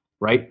Chihuahuas,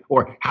 right?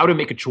 Or how to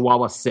make a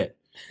Chihuahua sit.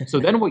 So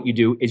then what you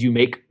do is you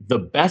make the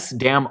best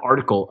damn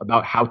article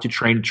about how to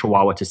train a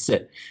Chihuahua to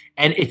sit.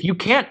 And if you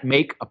can't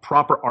make a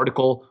proper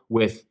article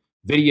with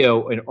video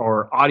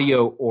or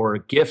audio or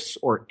GIFs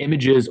or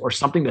images or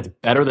something that's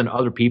better than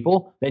other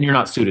people, then you're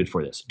not suited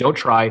for this. Don't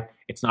try.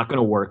 It's not going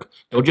to work.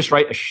 Don't just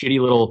write a shitty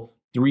little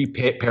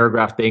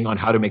 3-paragraph thing on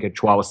how to make a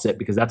Chihuahua sit,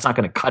 because that's not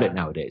going to cut it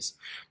nowadays.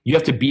 You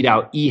have to beat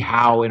out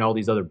eHow and all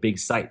these other big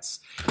sites.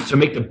 So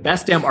make the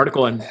best damn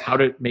article on how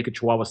to make a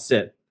Chihuahua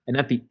sit. And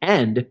at the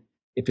end,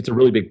 if it's a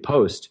really big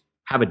post,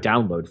 have a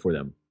download for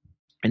them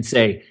and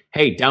say,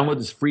 hey, download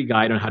this free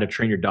guide on how to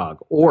train your dog,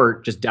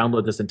 or just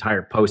download this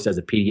entire post as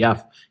a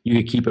PDF. You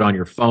can keep it on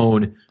your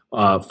phone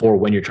for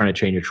when you're trying to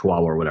train your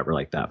Chihuahua or whatever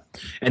like that.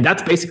 And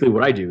that's basically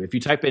what I do. If you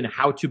type in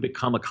how to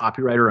become a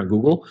copywriter on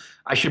Google,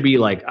 I should be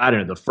like, I don't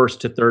know, the first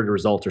to third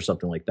result or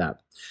something like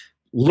that.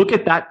 Look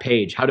at that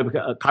page,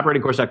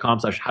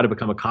 copywritingcourse.com/how to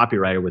become a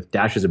copywriter with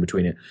dashes in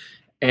between it.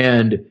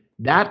 And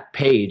that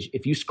page,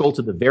 if you scroll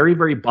to the very,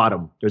 very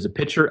bottom, there's a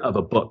picture of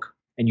a book.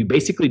 And you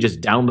basically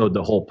just download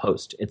the whole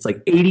post. It's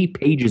like 80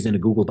 pages in a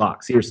Google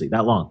Doc, seriously,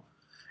 that long.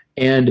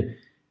 And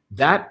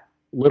that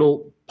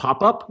little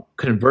pop-up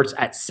converts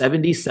at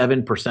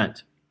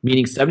 77%,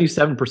 meaning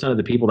 77% of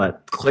the people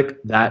that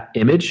click that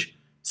image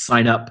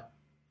sign up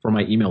for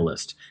my email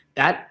list.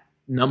 That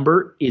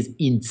number is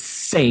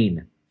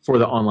insane for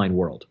the online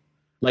world.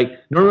 Like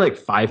normally like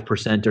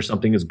 5% or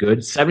something is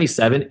good.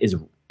 77 is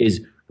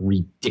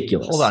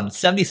ridiculous. Hold on,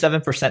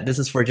 77%, this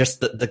is for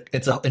just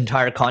it's an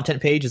entire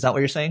content page, is that what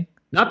you're saying?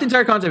 Not the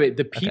entire content page,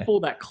 the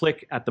people that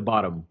click at the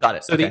bottom. Got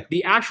it. So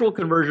the actual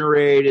conversion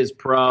rate is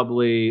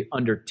probably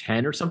under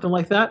 10 or something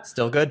like that.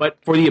 Still good. But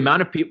for the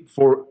amount of people,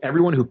 for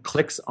everyone who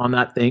clicks on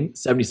that thing,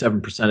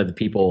 77% of the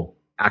people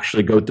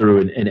actually go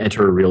through and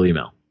enter a real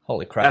email.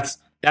 Holy crap.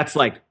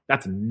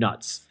 That's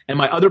nuts. And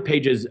my other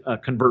pages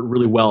convert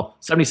really well.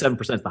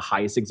 77% is the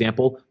highest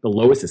example. The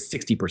lowest is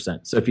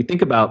 60%. So if you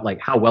think about like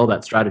how well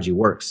that strategy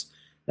works,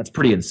 that's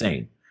pretty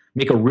insane.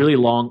 Make a really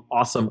long,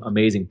 awesome,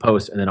 amazing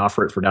post and then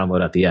offer it for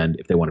download at the end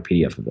if they want a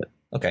PDF of it.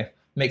 Okay.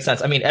 Makes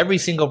sense. I mean, every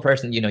single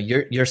person,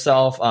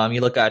 yourself, you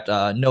look at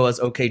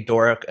Noah's OK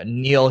Dork,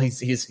 Neil,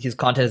 his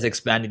content has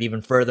expanded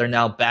even further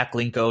now.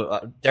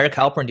 Backlinko, Derek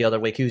Halpern the other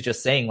week, he was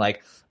just saying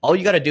like, all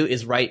you got to do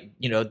is write,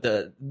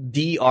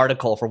 the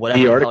article for whatever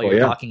you're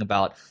talking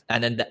about,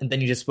 and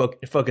then you just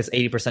focus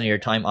 80% of your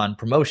time on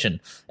promotion,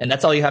 and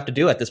that's all you have to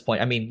do at this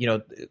point. I mean,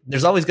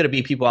 there's always going to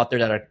be people out there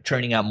that are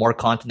churning out more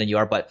content than you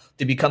are, but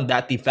to become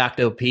that de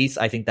facto piece,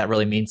 I think that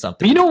really means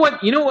something. You know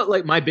what?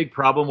 Like my big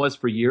problem was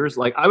for years.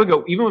 Like I would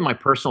go, even with my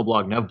personal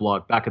blog,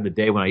 Nevblog, back in the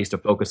day when I used to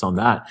focus on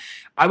that,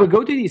 I would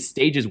go through these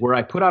stages where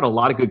I put out a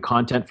lot of good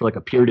content for like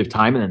a period of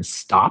time and then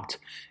stopped.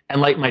 And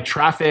like my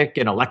traffic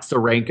and Alexa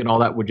rank and all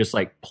that would just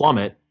like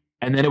plummet,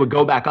 and then it would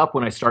go back up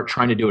when I start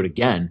trying to do it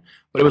again.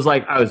 But it was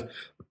like I was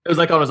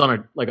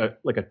on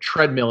a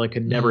treadmill and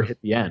could never hit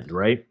the end,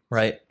 right?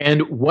 Right.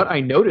 And what I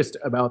noticed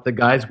about the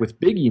guys with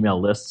big email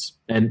lists,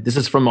 and this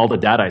is from all the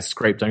data I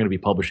scraped. I'm going to be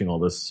publishing all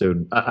this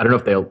soon. I don't know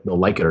if they'll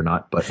like it or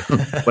not, but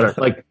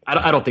like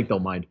I don't think they'll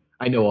mind.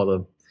 I know all of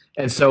them,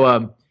 and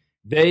so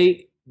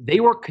they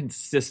were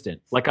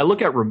consistent. Like I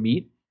look at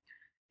Ramit.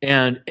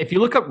 And if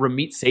you look up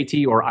Ramit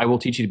Sethi or I Will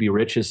Teach You to Be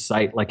Rich, his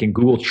site, like in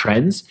Google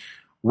Trends,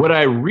 what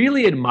I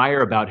really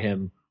admire about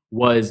him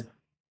was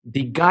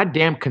the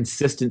goddamn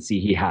consistency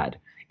he had.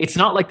 It's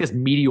not like this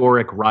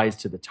meteoric rise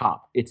to the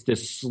top. It's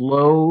this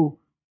slow,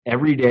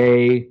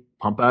 everyday,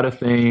 pump out a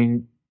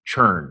thing,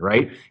 churn,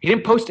 right? He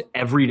didn't post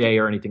every day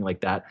or anything like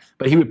that,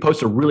 but he would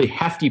post a really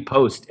hefty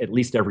post at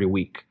least every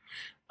week.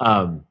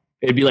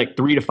 It'd be like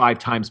 3 to 5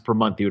 times per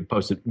month he would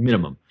post at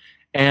minimum.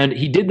 And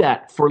he did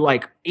that for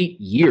like 8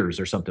 years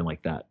or something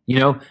like that.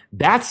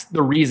 That's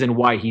the reason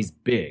why he's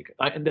big.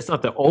 And that's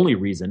not the only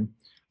reason,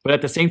 but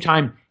at the same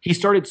time, he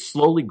started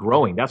slowly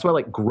growing. That's why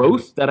like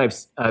growth that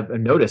I've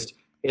noticed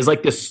is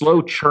like this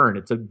slow churn.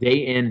 It's a day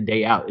in,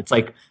 day out. It's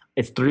like,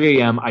 it's 3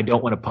 a.m. I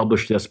don't want to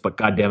publish this, but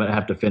God damn it, I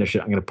have to finish it.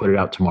 I'm going to put it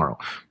out tomorrow.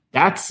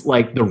 That's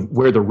like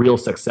where the real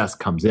success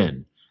comes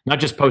in. Not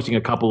just posting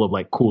a couple of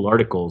like cool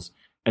articles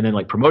and then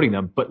like promoting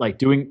them, but like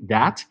doing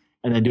that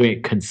and then doing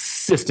it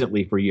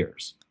consistently for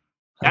years.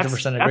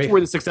 That's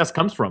where the success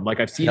comes from. Like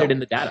I've seen it in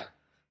the data.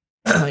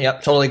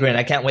 Yep, totally agree. And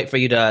I can't wait for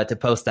you to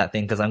post that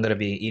thing because I'm going to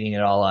be eating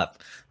it all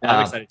up.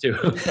 I'm excited too.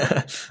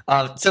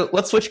 So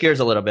let's switch gears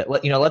a little bit.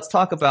 Let's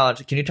talk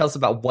about, can you tell us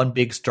about one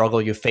big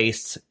struggle you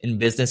faced in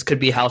business? Could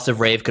be House of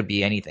Rave, could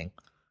be anything.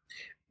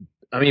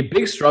 I mean,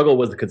 big struggle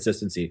was the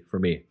consistency for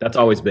me. That's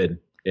always been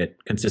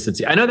it,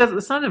 consistency. I know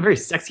that's not a very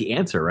sexy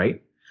answer,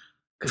 right?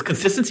 Because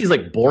consistency is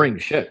like boring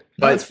shit.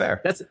 But that's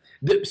fair.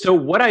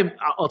 So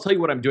I'll tell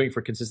you what I'm doing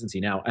for consistency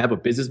now. I have a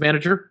business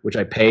manager, which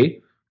I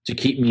pay to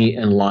keep me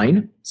in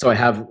line. So I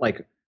have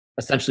like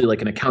essentially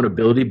like an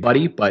accountability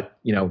buddy, but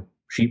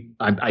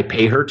I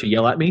pay her to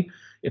yell at me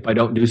if I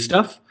don't do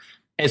stuff.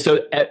 And so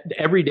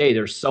every day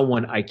there's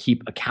someone I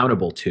keep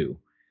accountable to.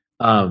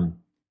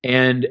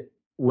 And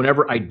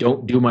whenever I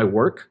don't do my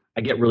work,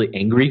 I get really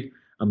angry.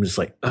 I'm just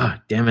like,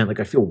 damn it. Like,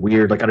 I feel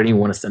weird. Like, I don't even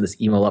want to send this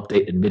email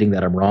update admitting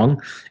that I'm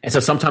wrong. And so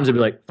sometimes I'd be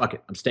like, fuck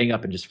it. I'm staying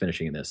up and just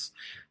finishing this.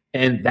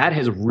 And that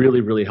has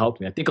really, really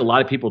helped me. I think a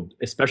lot of people,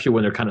 especially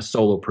when they're kind of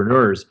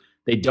solopreneurs,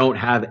 they don't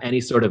have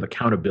any sort of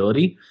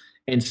accountability.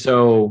 And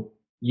so,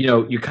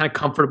 you're kind of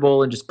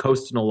comfortable and just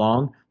coasting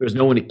along. There's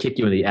no one to kick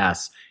you in the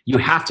ass. You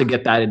have to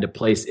get that into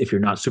place if you're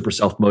not super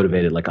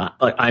self-motivated. Like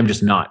I'm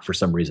just not for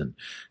some reason.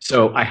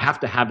 So I have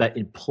to have that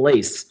in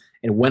place.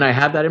 And when I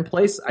have that in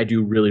place, I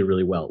do really,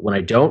 really well. When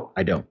I don't,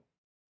 I don't.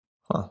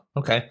 Huh.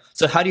 Okay.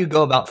 So how do you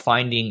go about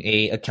finding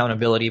a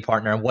accountability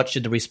partner? What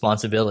should the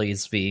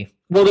responsibilities be?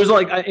 Well, there's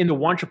like in the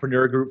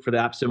entrepreneur group for the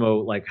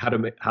AppSumo, like how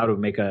to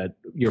make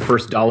your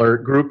first dollar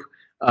group.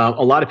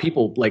 A lot of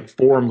people like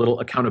form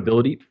little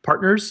accountability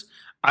partners.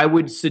 I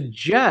would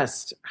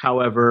suggest,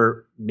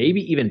 however,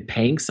 maybe even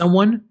paying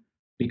someone,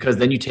 because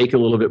then you take it a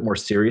little bit more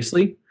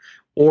seriously,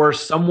 or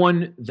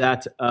someone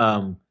that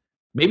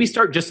maybe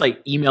start just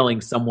like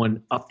emailing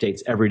someone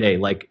updates every day.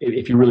 Like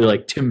if you really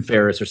like Tim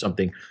Ferriss or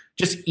something,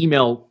 just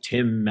email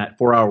Tim at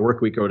 4 Hour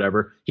Workweek or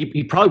whatever.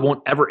 He probably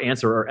won't ever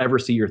answer or ever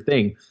see your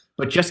thing,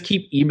 but just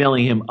keep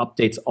emailing him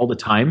updates all the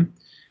time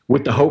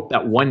with the hope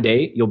that one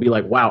day you'll be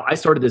like, wow, I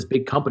started this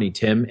big company,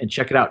 Tim, and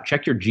check it out.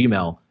 Check your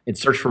Gmail and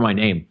search for my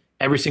name.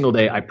 Every single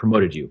day I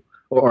promoted you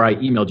or I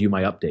emailed you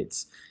my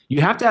updates.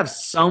 You have to have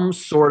some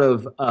sort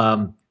of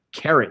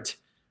carrot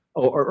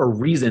or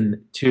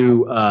reason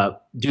to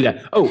do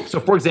that. Oh, so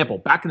for example,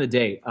 back in the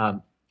day,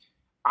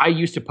 I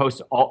used to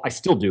post I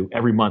still do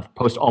every month,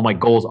 post all my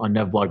goals on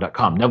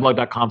nevblog.com,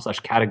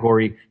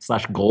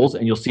 nevblog.com/category/goals.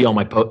 And you'll see all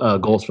my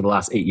goals for the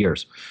last 8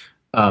 years,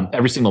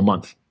 every single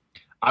month.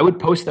 I would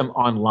post them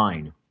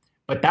online,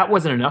 but that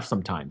wasn't enough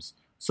sometimes.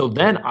 So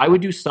then I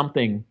would do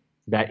something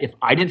that if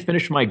I didn't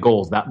finish my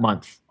goals that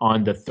month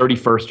on the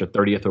 31st or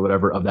 30th or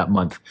whatever of that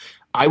month,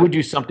 I would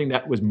do something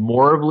that was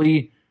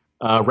morally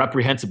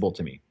reprehensible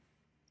to me.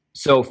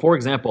 So for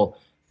example,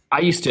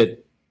 I used to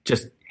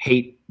just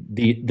hate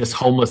this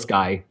homeless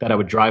guy that I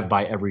would drive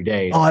by every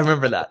day. Oh, I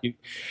remember that.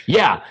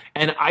 Yeah.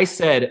 And I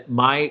said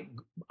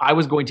I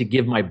was going to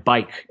give my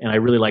bike, and I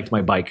really liked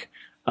my bike,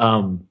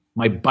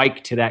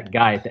 to that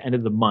guy at the end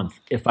of the month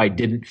if I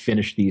didn't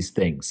finish these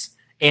things.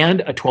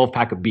 And a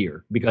 12-pack of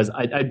beer, because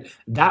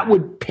that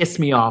would piss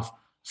me off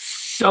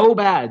so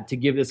bad to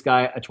give this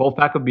guy a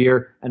 12-pack of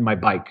beer and my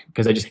bike,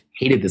 because I just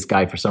hated this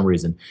guy for some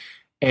reason.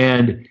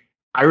 And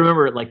I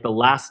remember like the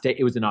last day,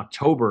 it was in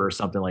October or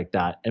something like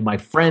that, and my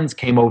friends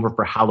came over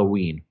for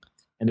Halloween,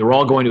 and they were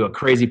all going to a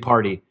crazy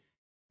party,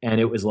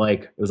 and it was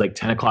like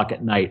 10 o'clock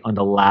at night on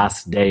the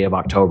last day of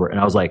October, and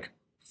I was like,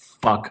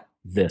 fuck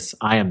this.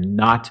 I am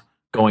not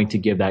going to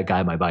give that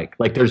guy my bike.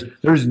 Like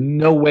there's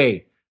no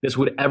way this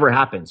would ever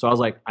happen. So I was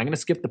like, I'm going to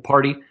skip the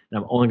party, and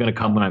I'm only going to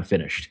come when I'm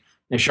finished.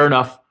 And sure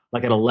enough,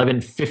 like at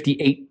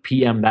 11:58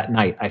 p.m. that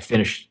night, I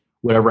finished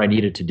whatever I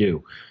needed to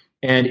do.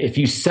 And if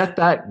you set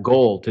that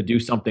goal to do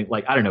something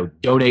like, I don't know,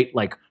 donate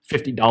like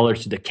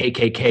 $50 to the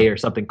KKK or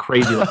something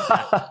crazy like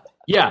that.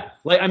 Yeah.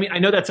 Like, I mean, I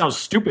know that sounds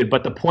stupid,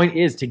 but the point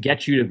is to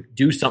get you to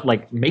do something,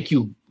 like make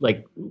you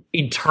like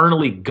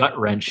internally gut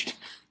wrenched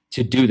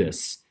to do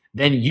this.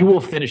 Then you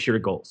will finish your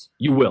goals.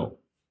 You will.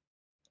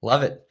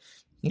 Love it.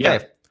 Okay. Yeah.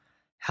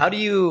 How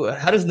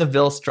does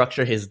Nabil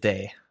structure his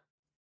day?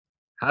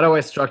 How do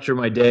I structure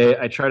my day?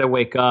 I try to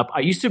wake up.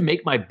 I used to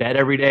make my bed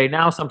every day.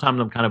 Now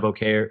sometimes I'm kind of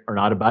okay or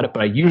not about it,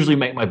 but I usually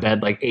make my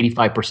bed like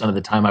 85% of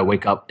the time. I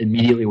wake up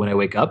immediately when I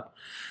wake up.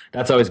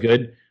 That's always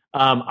good.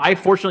 I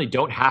fortunately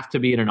don't have to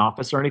be in an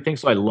office or anything,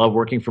 so I love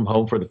working from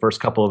home for the first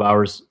couple of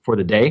hours for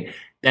the day.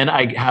 Then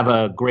I have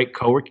a great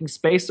co-working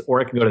space, or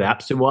I can go to the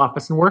AppSumo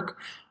office and work.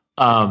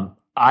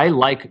 I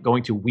like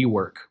going to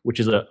WeWork, which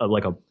is a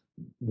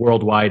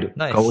worldwide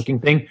Nice.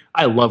 co-working thing.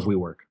 I love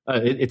WeWork.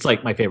 It's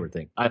like my favorite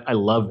thing. I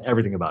love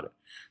everything about it.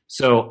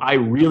 So I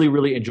really,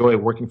 really enjoy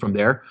working from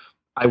there.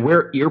 I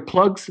wear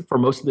earplugs for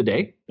most of the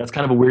day. That's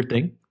kind of a weird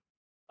thing.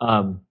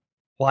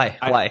 Why?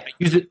 I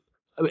use it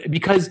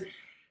because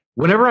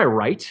whenever I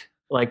write,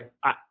 like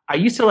I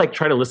used to like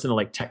try to listen to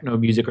like techno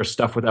music or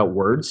stuff without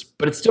words,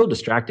 but it's still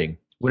distracting.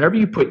 Whenever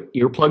you put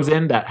earplugs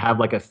in that have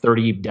like a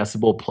 30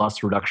 decibel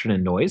plus reduction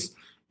in noise,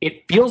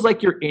 it feels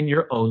like you're in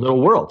your own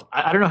little world.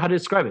 I don't know how to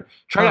describe it.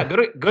 Try it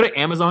out. Go to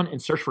Amazon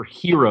and search for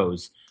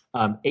Hearos,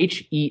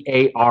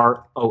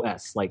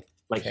 Hearos, like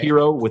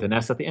hero with an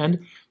S at the end.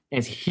 And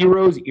it's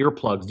Hearos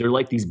earplugs. They're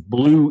like these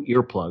blue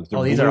earplugs.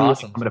 They're These are blue.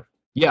 awesome.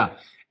 Yeah.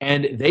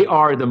 And they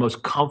are the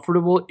most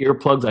comfortable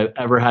earplugs I've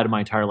ever had in my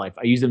entire life.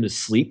 I use them to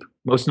sleep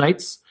most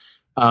nights.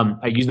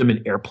 I use them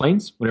in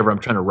airplanes whenever I'm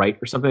trying to write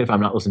or something if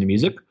I'm not listening to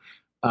music.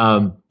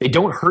 They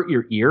don't hurt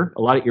your ear.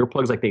 A lot of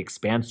earplugs, like they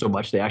expand so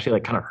much, they actually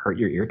like kind of hurt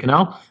your ear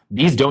canal.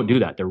 These don't do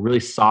that. They're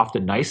really soft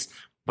and nice,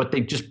 but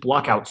they just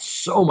block out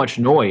so much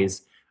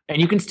noise.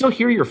 And you can still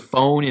hear your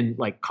phone and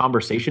like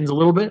conversations a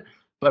little bit,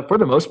 but for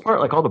the most part,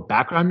 like all the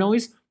background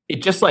noise,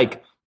 it just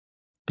like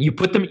you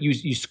put them,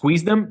 you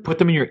squeeze them, put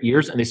them in your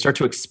ears, and they start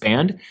to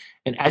expand.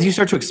 And as you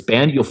start to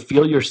expand, you'll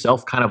feel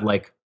yourself kind of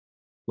like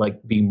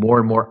like being more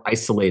and more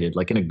isolated,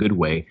 like in a good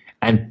way,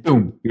 and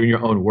boom, you're in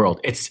your own world.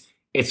 It's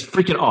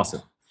freaking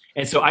awesome.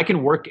 And so I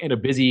can work in a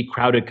busy,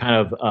 crowded kind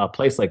of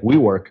place like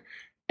WeWork,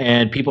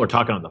 and people are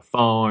talking on the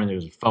phone, and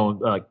there's a phone,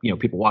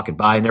 people walking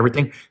by and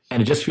everything,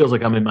 and it just feels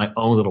like I'm in my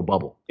own little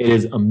bubble. It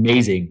is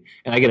amazing,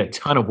 and I get a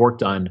ton of work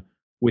done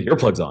with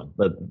earplugs on.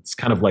 But it's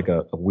kind of like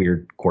a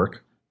weird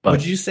quirk. But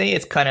would you say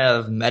it's kind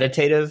of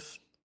meditative?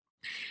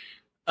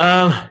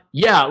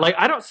 Yeah, like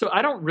I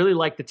don't really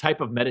like the type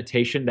of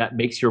meditation that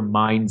makes your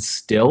mind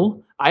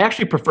still. I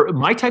actually prefer,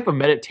 my type of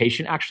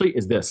meditation actually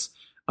is this.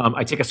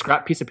 I take a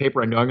scrap piece of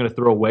paper I know I'm going to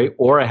throw away,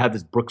 or I have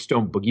this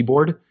Brookstone boogie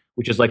board,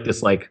 which is like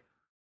this, like,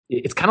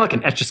 it's kind of like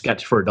an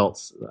Etch-a-Sketch for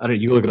adults. I don't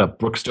know, you look it up,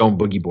 Brookstone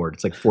boogie board.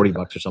 It's like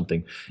 $40 or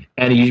something.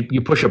 And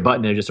you push a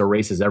button and it just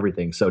erases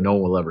everything, so no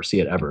one will ever see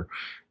it ever.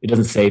 It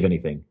doesn't save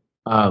anything.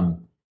 And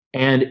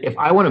if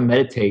I want to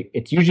meditate,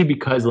 it's usually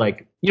because,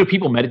 like,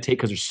 people meditate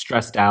because they're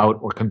stressed out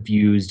or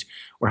confused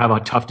or have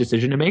a tough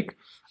decision to make.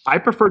 I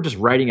prefer just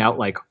writing out,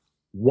 like,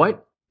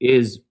 what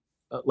is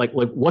like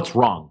what's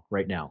wrong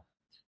right now.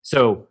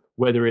 So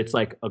whether it's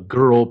like a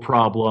girl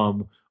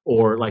problem,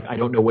 or like I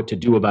don't know what to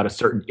do about a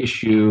certain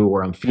issue,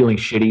 or I'm feeling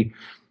shitty,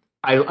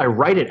 I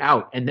write it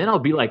out, and then I'll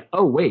be like,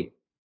 oh wait,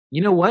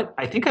 you know what?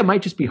 I think I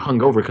might just be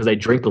hungover because I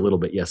drank a little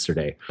bit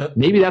yesterday.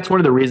 Maybe that's one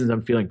of the reasons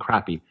I'm feeling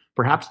crappy.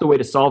 Perhaps the way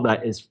to solve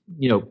that is,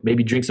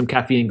 maybe drink some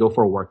caffeine and go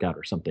for a workout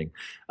or something.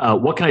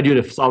 What can I do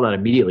to solve that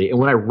immediately? And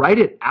when I write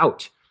it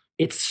out,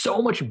 it's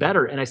so much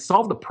better, and I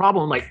solve the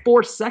problem in like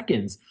 4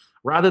 seconds.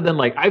 Rather than,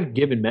 like, I've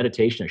given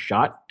meditation a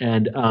shot,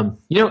 and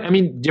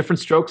different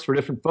strokes for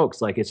different folks.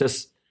 Like, it's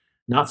just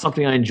not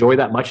something I enjoy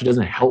that much. It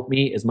doesn't help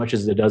me as much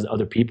as it does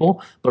other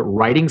people. But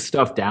writing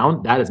stuff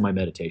down, that is my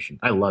meditation.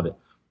 I love it.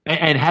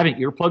 And having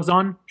earplugs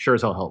on sure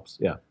as hell helps.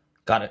 Yeah.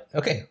 Got it.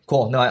 Okay,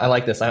 cool. No, I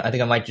like this. I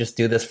think I might just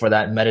do this for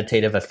that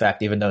meditative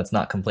effect, even though it's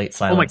not complete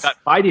silence. Oh my God,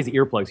 buy these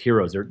earplugs,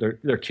 Heroes.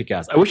 They're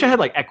kick-ass. I wish I had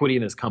like equity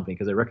in this company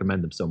because I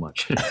recommend them so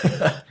much.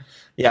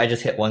 Yeah, I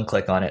just hit one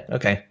click on it.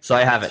 Okay, so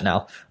I have it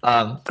now.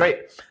 Great.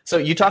 So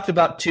you talked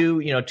about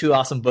two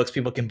awesome books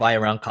people can buy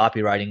around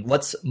copywriting.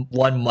 What's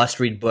one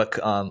must-read book,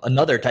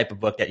 another type of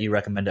book that you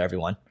recommend to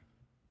everyone?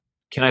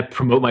 Can I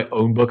promote my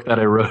own book that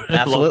I wrote?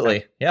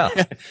 Absolutely, yeah.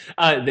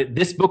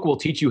 This book will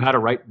teach you how to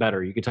write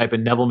better. You can type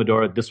in Neville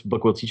Medhora, this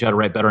book will teach you how to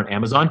write better on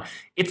Amazon.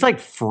 It's like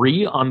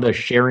free on the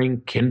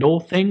sharing Kindle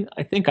thing,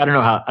 I think. I don't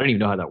even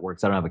know how that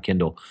works. I don't have a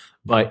Kindle.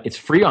 But it's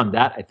free on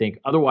that, I think.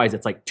 Otherwise,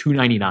 it's like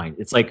 $2.99.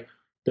 It's like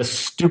the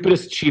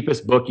stupidest,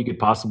 cheapest book you could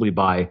possibly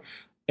buy.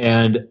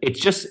 And it's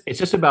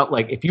just about,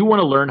 like, if you want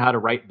to learn how to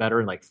write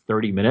better in like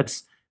 30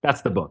 minutes,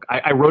 that's the book.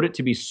 I wrote it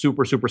to be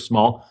super, super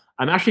small.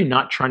 I'm actually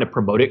not trying to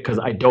promote it because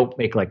I don't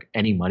make like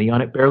any money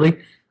on it, barely.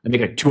 I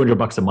make like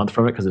 $200 a month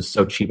from it because it's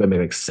so cheap. I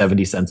make like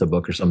 70 cents a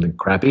book or something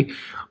crappy.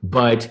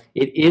 But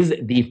it is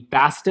the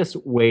fastest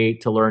way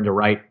to learn to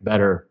write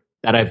better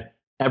that I've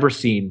ever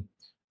seen.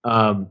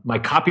 My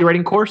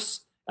copywriting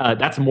course,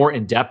 that's more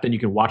in depth and you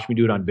can watch me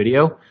do it on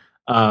video.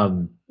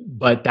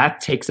 But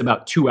that takes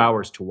about 2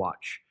 hours to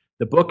watch.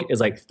 The book is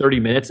like 30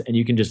 minutes and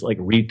you can just like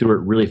read through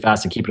it really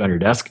fast and keep it on your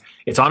desk.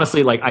 It's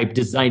honestly like I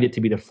designed it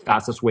to be the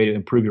fastest way to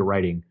improve your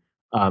writing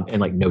in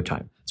like no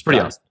time. It's pretty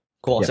awesome.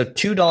 Cool. Yeah. So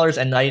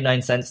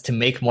 $2.99 to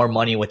make more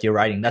money with your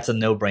writing. That's a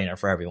no-brainer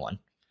for everyone.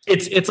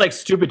 It's like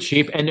stupid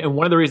cheap. And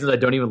one of the reasons I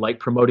don't even like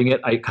promoting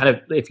it, I kind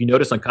of, if you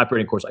notice on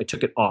copywriting course, I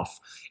took it off,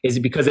 is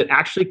because it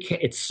actually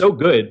it's so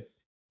good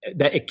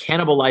that it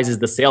cannibalizes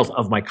the sales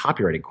of my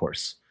copywriting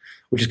course,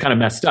 which is kind of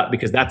messed up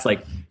because that's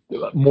like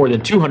more than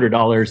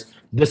 $200.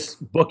 This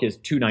book is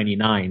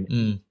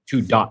 $2.99,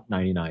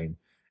 $2.99.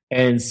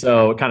 And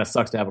so it kind of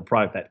sucks to have a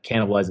product that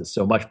cannibalizes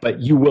so much, but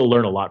you will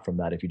learn a lot from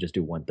that if you just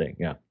do one thing.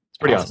 Yeah. It's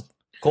pretty awesome.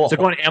 Cool. So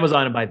go on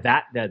Amazon and buy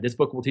that. This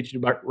book will teach you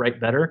to write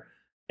better,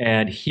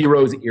 and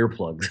Heroes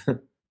earplugs.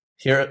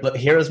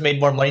 Heroes made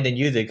more money than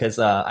you did because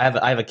I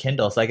have a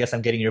Kindle, so I guess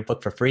I'm getting your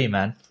book for free,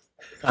 man.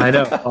 I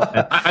know.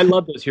 I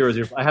love those Heroes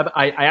earplugs.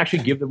 I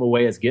actually give them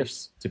away as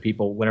gifts to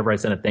people whenever I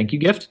send a thank you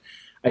gift.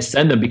 I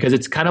send them because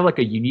it's kind of like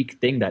a unique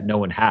thing that no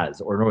one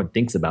has or no one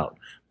thinks about.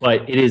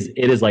 But it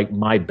is like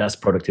my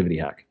best productivity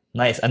hack.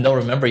 Nice. And they'll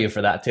remember you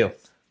for that too.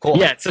 Cool.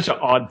 Yeah, it's such an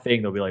odd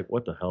thing. They'll be like,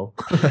 what the hell?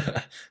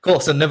 Cool.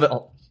 So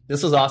Neville,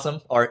 this was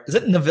awesome. Or is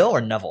it Neville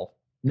or Neville?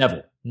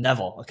 Neville.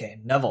 Neville. Okay.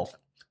 Neville.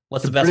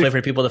 What's the best way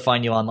for people to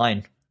find you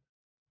online?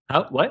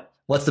 What?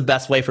 What's the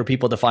best way for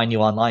people to find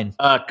you online?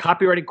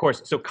 Copywriting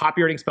course. So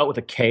copywriting spelled with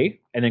a K,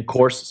 and then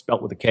course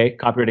spelled with a K,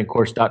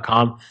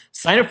 copywritingcourse.com.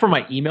 Sign up for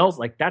my emails.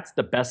 Like, that's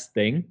the best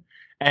thing.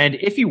 And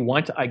if you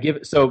want,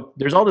 so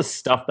there's all this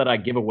stuff that I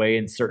give away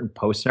in certain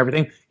posts and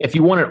everything. If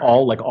you want it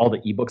all, like all the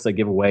ebooks I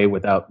give away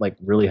without like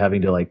really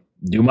having to like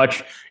do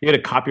much, you go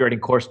to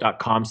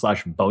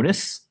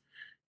copywritingcourse.com/bonus.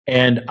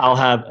 And I'll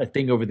have a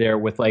thing over there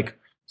with like,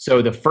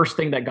 so the first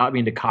thing that got me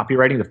into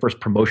copywriting, the first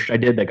promotion I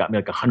did that got me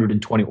like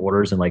 120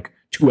 orders in like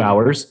 2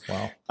 hours.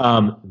 Wow.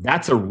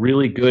 That's a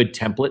really good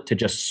template to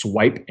just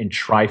swipe and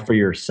try for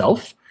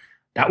yourself.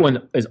 That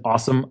one is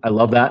awesome. I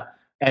love that.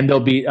 And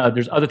there'll be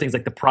there's other things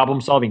like the problem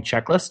solving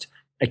checklist.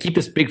 I keep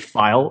this big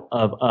file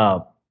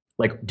of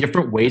like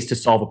different ways to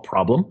solve a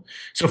problem.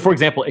 So for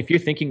example, if you're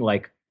thinking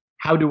like,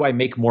 how do I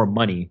make more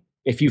money?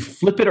 If you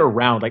flip it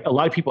around, like a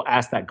lot of people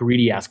ask that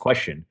greedy ass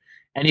question.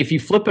 And if you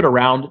flip it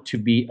around to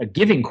be a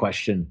giving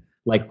question,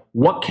 like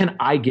what can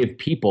I give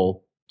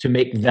people to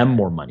make them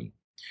more money?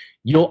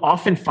 You'll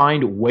often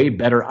find way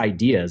better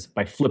ideas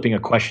by flipping a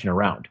question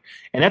around.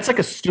 And that's like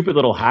a stupid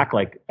little hack.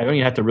 Like I don't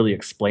even have to really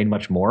explain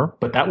much more,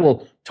 but that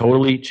will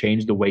totally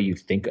change the way you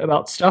think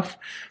about stuff.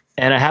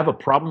 And I have a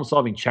problem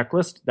solving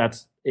checklist. I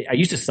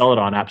used to sell it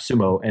on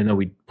AppSumo and then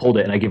we pulled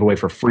it and I give away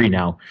for free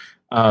now.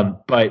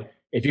 But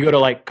if you go to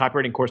like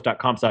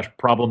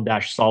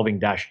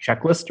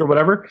copywritingcourse.com/problem-solving-checklist or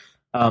whatever,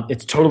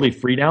 it's totally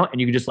free now, and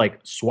you can just like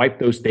swipe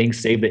those things,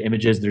 save the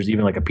images. There's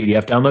even like a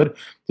PDF download.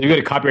 So you go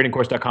to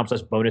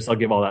copywritingcourse.com/bonus. I'll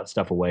give all that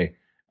stuff away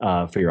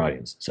for your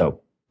audience.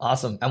 So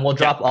awesome. And we'll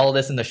drop all of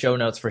this in the show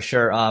notes for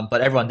sure.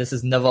 But everyone, this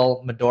is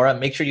Naval Medora.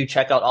 Make sure you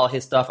check out all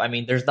his stuff. I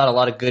mean, there's not a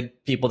lot of good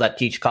people that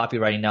teach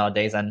copywriting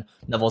nowadays, and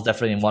Naval's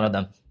definitely one of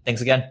them.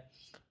 Thanks again.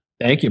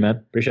 Thank you, man.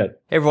 Appreciate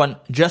it. Hey everyone,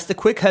 just a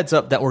quick heads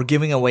up that we're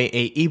giving away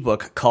a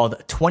ebook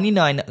called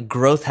 29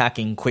 Growth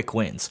Hacking Quick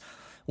Wins.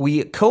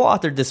 We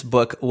co-authored this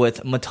book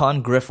with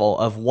Matan Griffel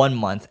of 1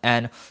 Month,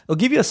 and it'll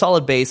give you a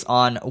solid base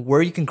on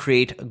where you can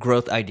create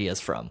growth ideas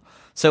from.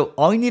 So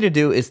all you need to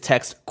do is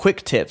text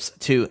quick tips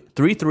to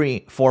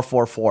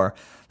 33444.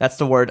 That's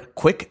the word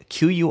quick,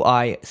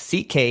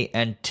 QUICK,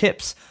 and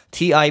tips,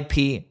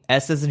 TIPS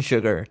as in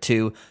sugar,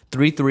 to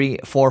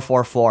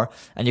 33444,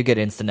 and you get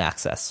instant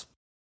access.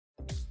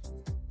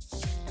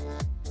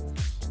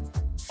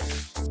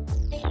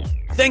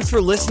 Thanks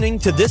for listening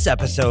to this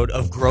episode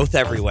of Growth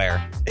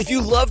Everywhere. If you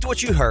loved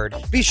what you heard,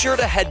 be sure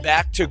to head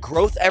back to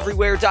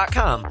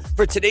growtheverywhere.com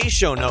for today's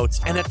show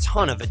notes and a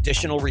ton of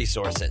additional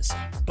resources.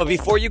 But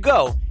before you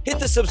go, hit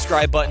the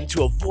subscribe button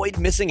to avoid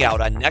missing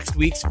out on next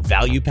week's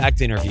value-packed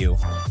interview.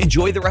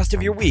 Enjoy the rest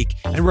of your week,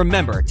 and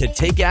remember to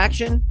take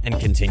action and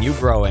continue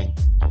growing.